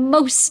having the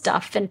most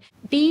stuff, and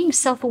being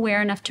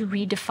self-aware enough to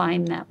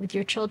redefine that with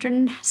your children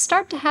and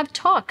start to have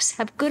talks,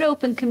 have good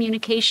open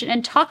communication,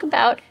 and talk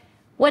about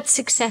what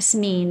success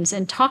means,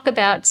 and talk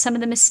about some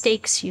of the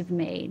mistakes you've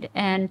made,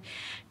 and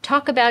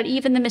talk about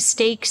even the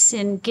mistakes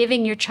in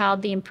giving your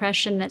child the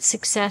impression that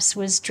success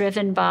was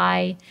driven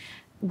by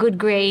good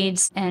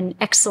grades and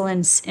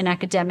excellence in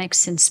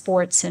academics and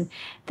sports, and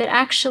that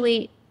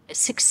actually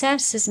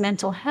success is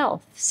mental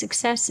health,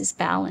 success is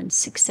balance,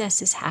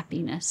 success is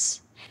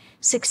happiness,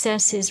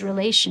 success is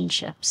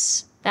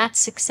relationships. That's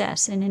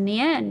success. And in the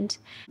end,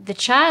 the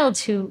child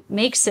who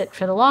makes it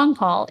for the long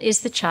haul is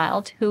the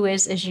child who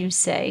is, as you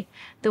say,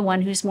 the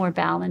one who's more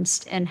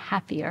balanced and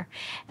happier.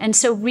 And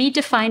so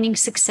redefining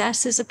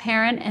success as a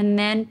parent and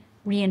then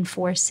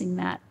reinforcing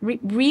that,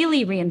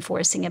 really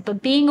reinforcing it,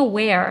 but being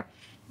aware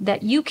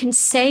that you can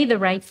say the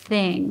right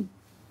thing,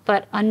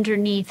 but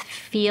underneath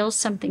feel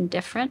something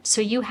different.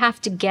 So you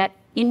have to get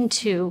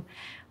into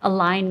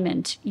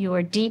alignment,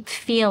 your deep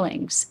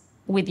feelings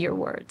with your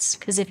words.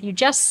 Because if you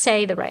just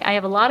say the right, I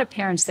have a lot of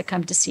parents that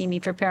come to see me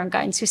for parent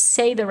guidance who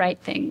say the right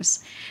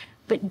things,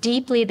 but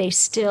deeply they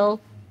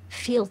still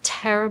feel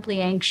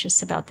terribly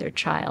anxious about their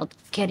child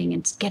getting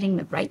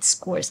the right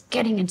scores,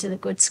 getting into the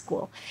good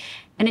school.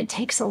 And it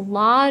takes a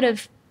lot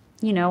of,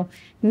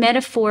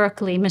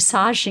 metaphorically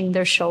massaging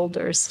their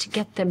shoulders to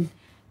get them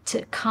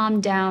to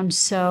calm down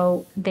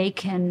so they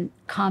can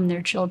calm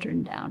their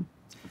children down.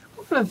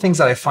 One of the things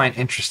that I find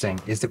interesting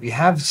is that we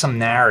have some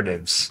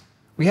narratives.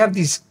 We have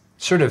these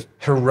sort of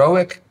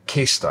heroic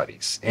case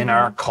studies in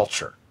our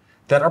culture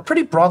that are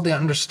pretty broadly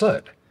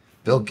understood.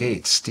 Bill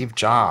Gates, Steve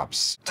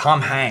Jobs,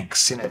 Tom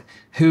Hanks,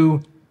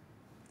 who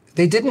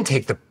they didn't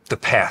take the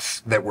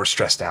path that we're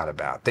stressed out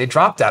about. They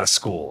dropped out of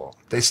school.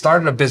 They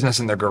started a business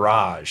in their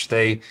garage.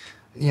 They,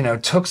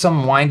 took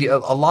some windy, a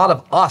lot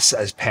of us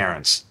as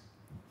parents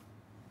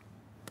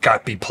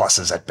got B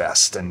pluses at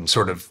best and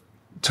sort of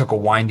took a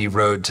windy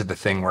road to the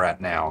thing we're at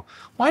now.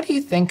 Why do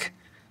you think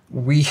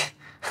we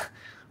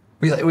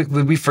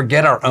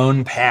forget our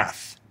own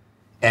path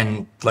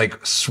and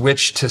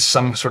switch to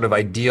some sort of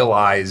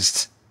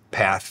idealized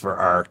path for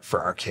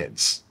our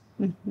kids?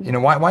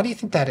 Mm-hmm. Why do you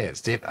think that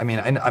is? I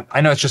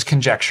know it's just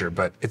conjecture,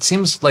 but it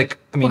seems like,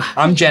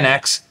 I'm Gen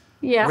X.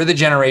 Yeah. We're the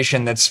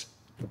generation that's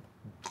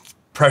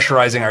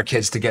pressurizing our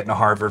kids to get into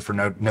Harvard for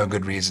no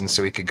good reason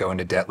so we could go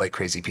into debt like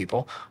crazy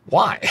people.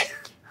 Why?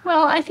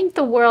 Well, I think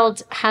the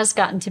world has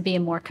gotten to be a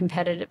more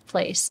competitive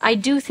place. I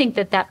do think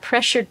that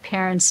pressured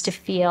parents to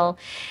feel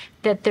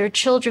that their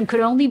children could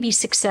only be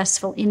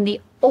successful in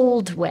the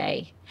old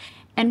way.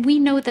 And we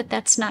know that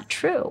that's not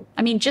true.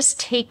 Just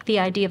take the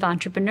idea of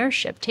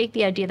entrepreneurship. Take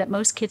the idea that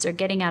most kids are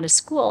getting out of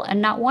school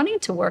and not wanting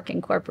to work in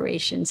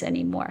corporations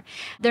anymore.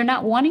 They're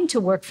not wanting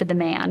to work for the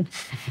man.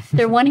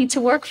 They're wanting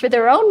to work for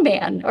their own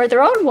man or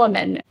their own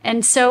woman.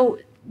 And so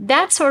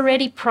that's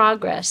already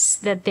progress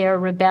that they're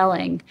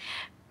rebelling.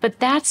 But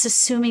that's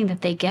assuming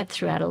that they get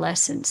through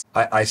adolescence.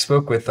 I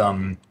spoke with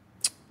a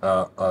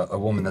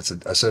woman that's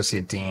an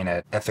associate dean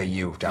at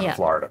FAU down in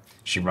Florida.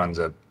 She runs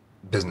a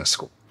business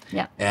school.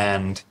 Yeah.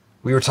 And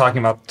we were talking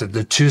about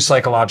the two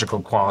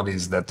psychological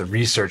qualities that the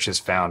research has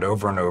found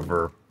over and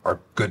over are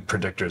good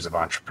predictors of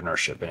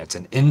entrepreneurship. And it's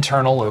an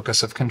internal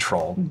locus of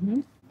control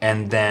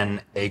and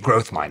then a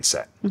growth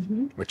mindset,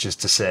 which is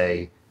to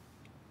say,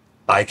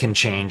 I can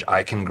change,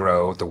 I can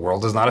grow. The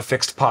world is not a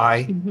fixed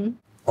pie.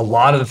 A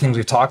lot of the things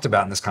we've talked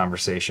about in this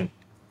conversation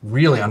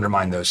really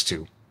undermine those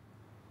two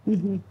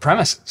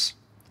premises.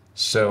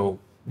 So,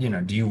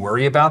 do you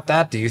worry about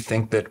that? Do you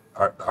think that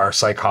our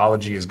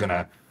psychology is going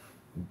to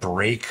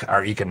break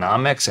our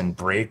economics and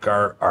break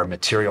our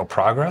material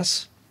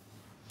progress?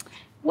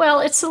 Well,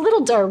 it's a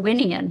little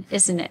Darwinian,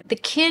 isn't it? The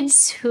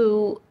kids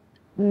who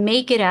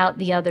make it out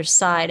the other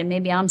side, and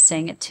maybe I'm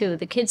saying it too,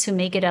 the kids who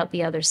make it out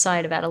the other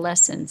side of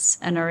adolescence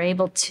and are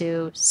able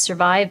to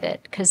survive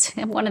it, because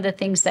one of the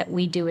things that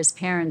we do as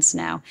parents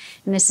now,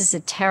 and this is a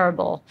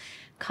terrible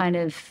kind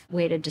of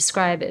way to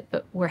describe it,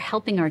 but we're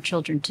helping our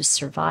children to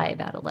survive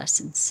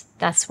adolescence.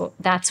 That's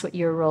what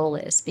your role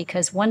is,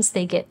 because once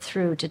they get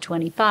through to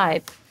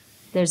 25,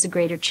 there's a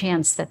greater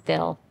chance that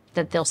they'll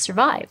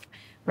survive,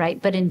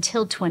 right? But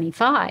until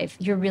 25,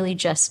 you're really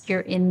you're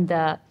in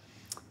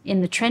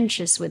the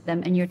trenches with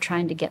them, and you're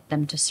trying to get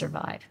them to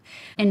survive.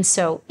 And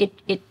so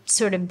it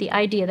sort of the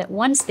idea that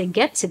once they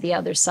get to the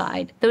other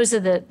side, those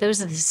are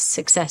the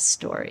success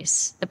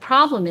stories. The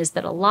problem is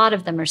that a lot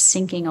of them are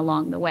sinking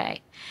along the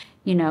way.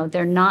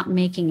 They're not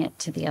making it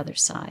to the other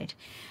side.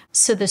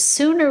 So the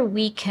sooner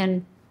we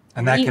can...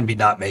 And that can be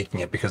not making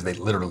it because they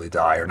literally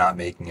die, or not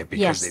making it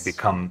because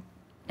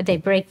they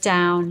break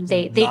down,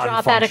 they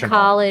drop out of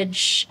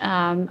college.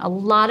 A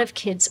lot of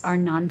kids are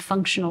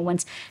non-functional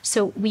ones.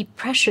 So we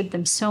pressured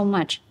them so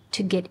much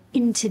to get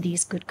into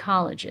these good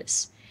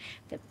colleges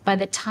that by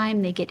the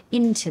time they get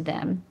into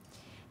them,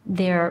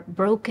 they're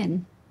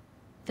broken.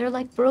 They're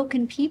like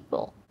broken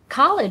people.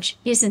 College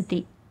isn't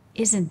the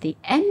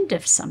end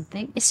of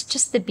something, it's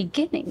just the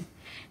beginning.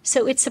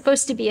 So it's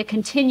supposed to be a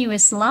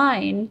continuous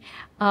line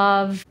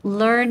of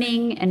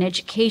learning and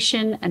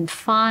education and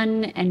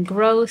fun and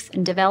growth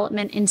and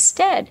development.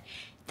 Instead,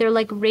 they're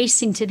like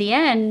racing to the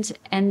end.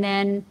 And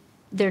then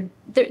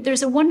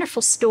there's a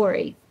wonderful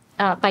story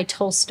by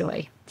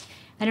Tolstoy.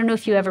 I don't know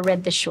if you ever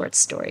read this short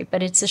story,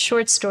 but it's a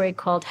short story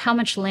called How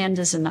Much Land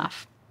is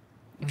Enough?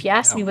 If you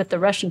ask me what the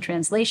Russian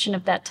translation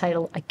of that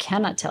title, I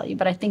cannot tell you,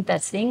 but I think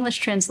that's the English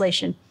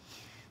translation.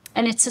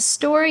 And it's a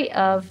story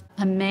of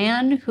a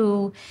man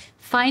who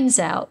finds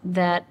out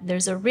that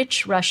there's a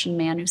rich Russian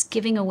man who's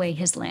giving away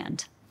his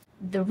land.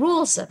 The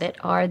rules of it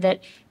are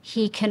that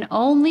he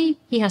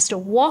has to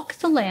walk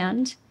the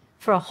land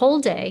for a whole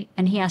day,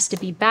 and he has to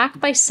be back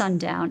by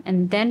sundown,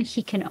 and then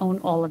he can own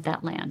all of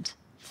that land.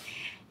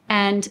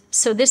 And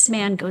so this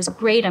man goes,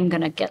 great, I'm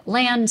going to get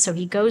land. So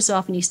he goes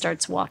off and he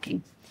starts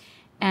walking.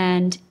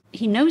 And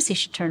he knows he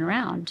should turn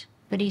around,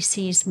 but he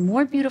sees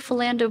more beautiful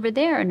land over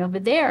there and over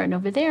there and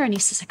over there. And he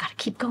says, I got to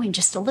keep going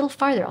just a little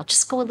farther. I'll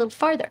just go a little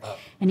farther.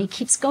 And he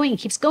keeps going,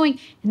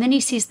 And then he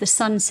sees the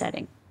sun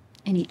setting.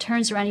 And he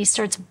turns around, he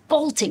starts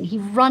bolting. He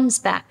runs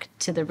back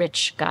to the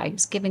rich guy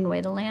who's giving away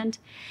the land.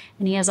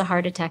 And he has a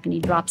heart attack and he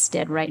drops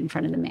dead right in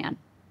front of the man.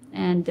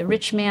 And the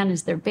rich man,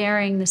 as they're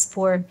burying this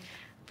poor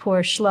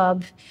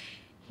schlub,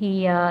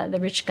 the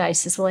rich guy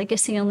says, well, I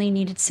guess he only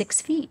needed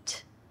 6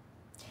 feet.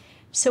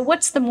 So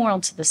what's the moral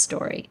to the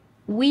story?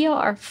 We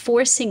are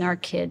forcing our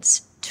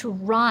kids to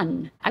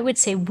run. I would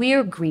say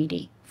we're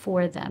greedy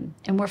for them,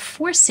 and we're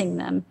forcing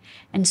them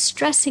and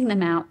stressing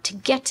them out to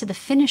get to the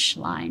finish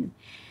line,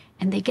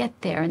 and they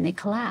get there and they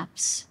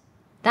collapse.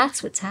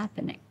 That's what's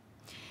happening.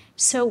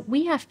 So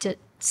we have to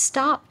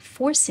stop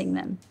forcing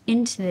them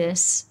into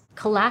this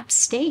collapsed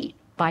state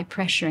by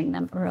pressuring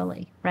them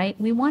early, right?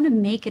 We want to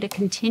make it a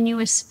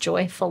continuous,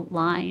 joyful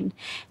line.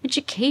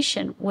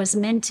 Education was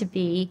meant to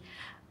be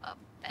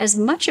as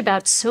much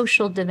about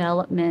social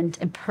development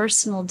and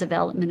personal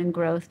development and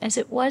growth as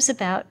it was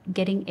about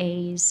getting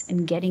A's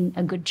and getting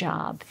a good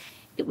job.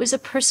 It was a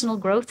personal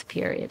growth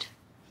period.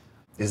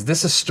 Is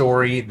this a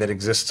story that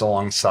exists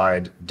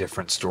alongside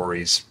different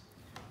stories,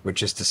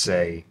 which is to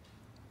say,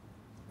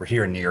 we're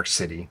here in New York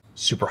City,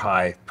 super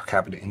high per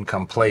capita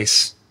income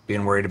place,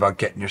 being worried about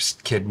getting your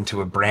kid into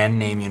a brand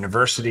name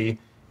university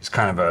is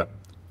kind of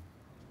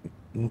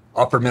a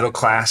upper middle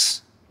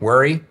class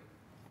worry.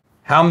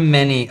 How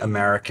many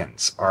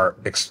Americans are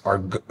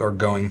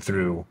going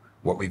through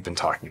what we've been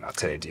talking about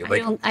today? Do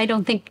you I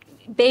don't think,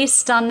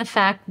 based on the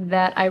fact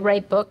that I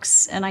write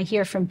books and I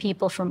hear from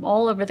people from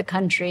all over the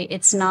country,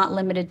 it's not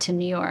limited to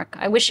New York.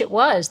 I wish it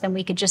was, then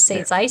we could just say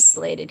it's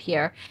isolated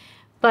here.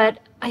 But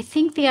I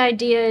think the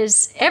idea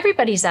is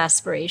everybody's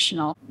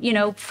aspirational,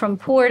 from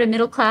poor to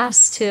middle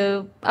class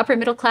to upper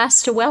middle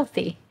class to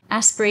wealthy.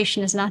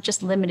 Aspiration is not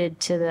just limited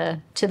to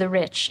the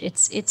rich.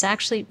 It's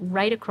actually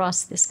right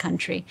across this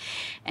country.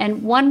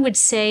 And one would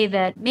say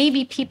that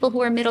maybe people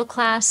who are middle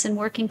class and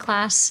working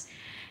class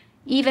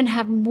even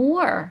have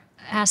more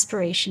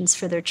aspirations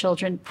for their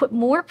children, put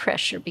more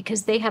pressure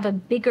because they have a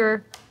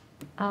bigger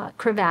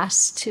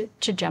crevasse to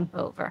jump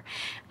over.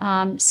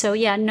 So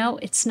yeah, no,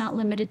 it's not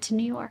limited to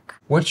New York.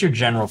 What's your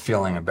general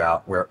feeling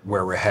about where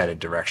we're headed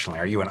directionally?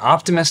 Are you an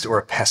optimist or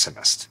a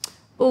pessimist?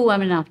 Oh,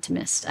 I'm an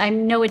optimist. I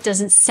know it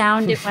doesn't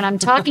sound it when I'm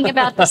talking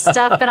about this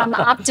stuff, but I'm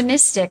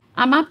optimistic.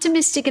 I'm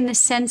optimistic in the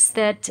sense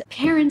that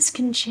parents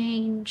can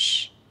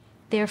change,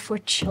 therefore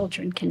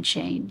children can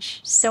change.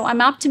 So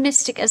I'm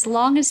optimistic as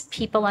long as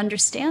people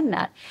understand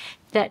that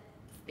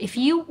if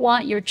you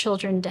want your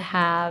children to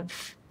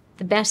have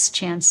the best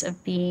chance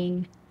of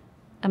being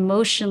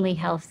emotionally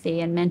healthy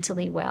and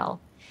mentally well,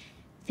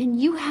 then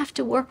you have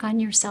to work on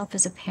yourself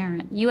as a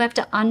parent. You have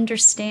to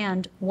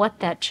understand what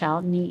that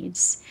child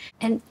needs.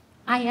 And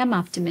I am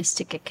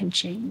optimistic it can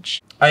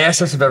change. I ask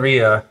this of every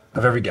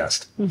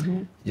guest.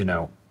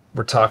 Mm-hmm.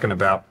 We're talking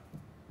about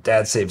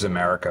Dad Saves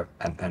America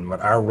and what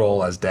our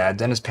role as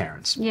dads and as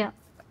parents. Yeah.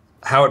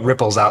 How it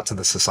ripples out to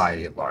the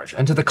society at large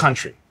and to the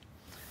country.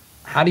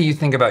 How do you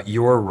think about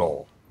your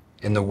role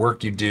in the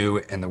work you do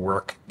and the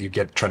work you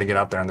try to get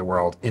out there in the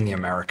world in the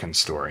American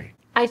story?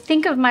 I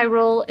think of my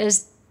role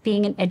as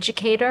being an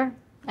educator.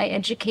 I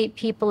educate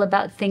people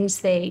about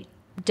things they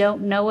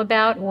don't know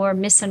about or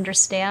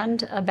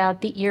misunderstand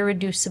about the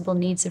irreducible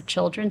needs of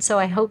children. So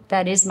I hope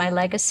that is my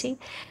legacy.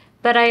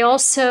 But I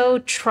also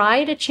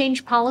try to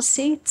change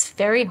policy. It's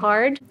very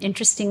hard.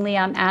 Interestingly,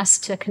 I'm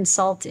asked to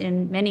consult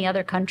in many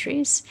other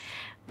countries,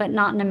 but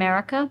not in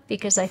America,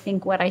 because I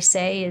think what I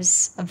say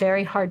is a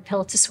very hard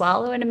pill to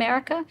swallow in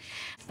America.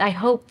 I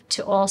hope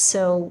to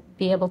also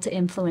be able to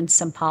influence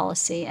some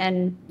policy.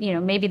 And,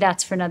 maybe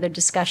that's for another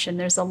discussion.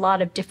 There's a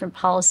lot of different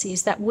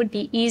policies that would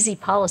be easy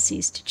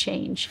policies to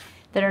change,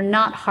 that are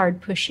not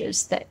hard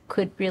pushes that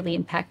could really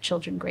impact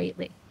children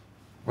greatly.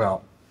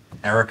 Well,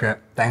 Erica,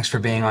 thanks for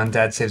being on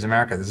Dad Saves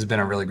America. This has been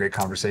a really great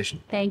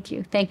conversation. Thank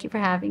you. Thank you for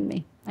having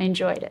me. I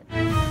enjoyed it.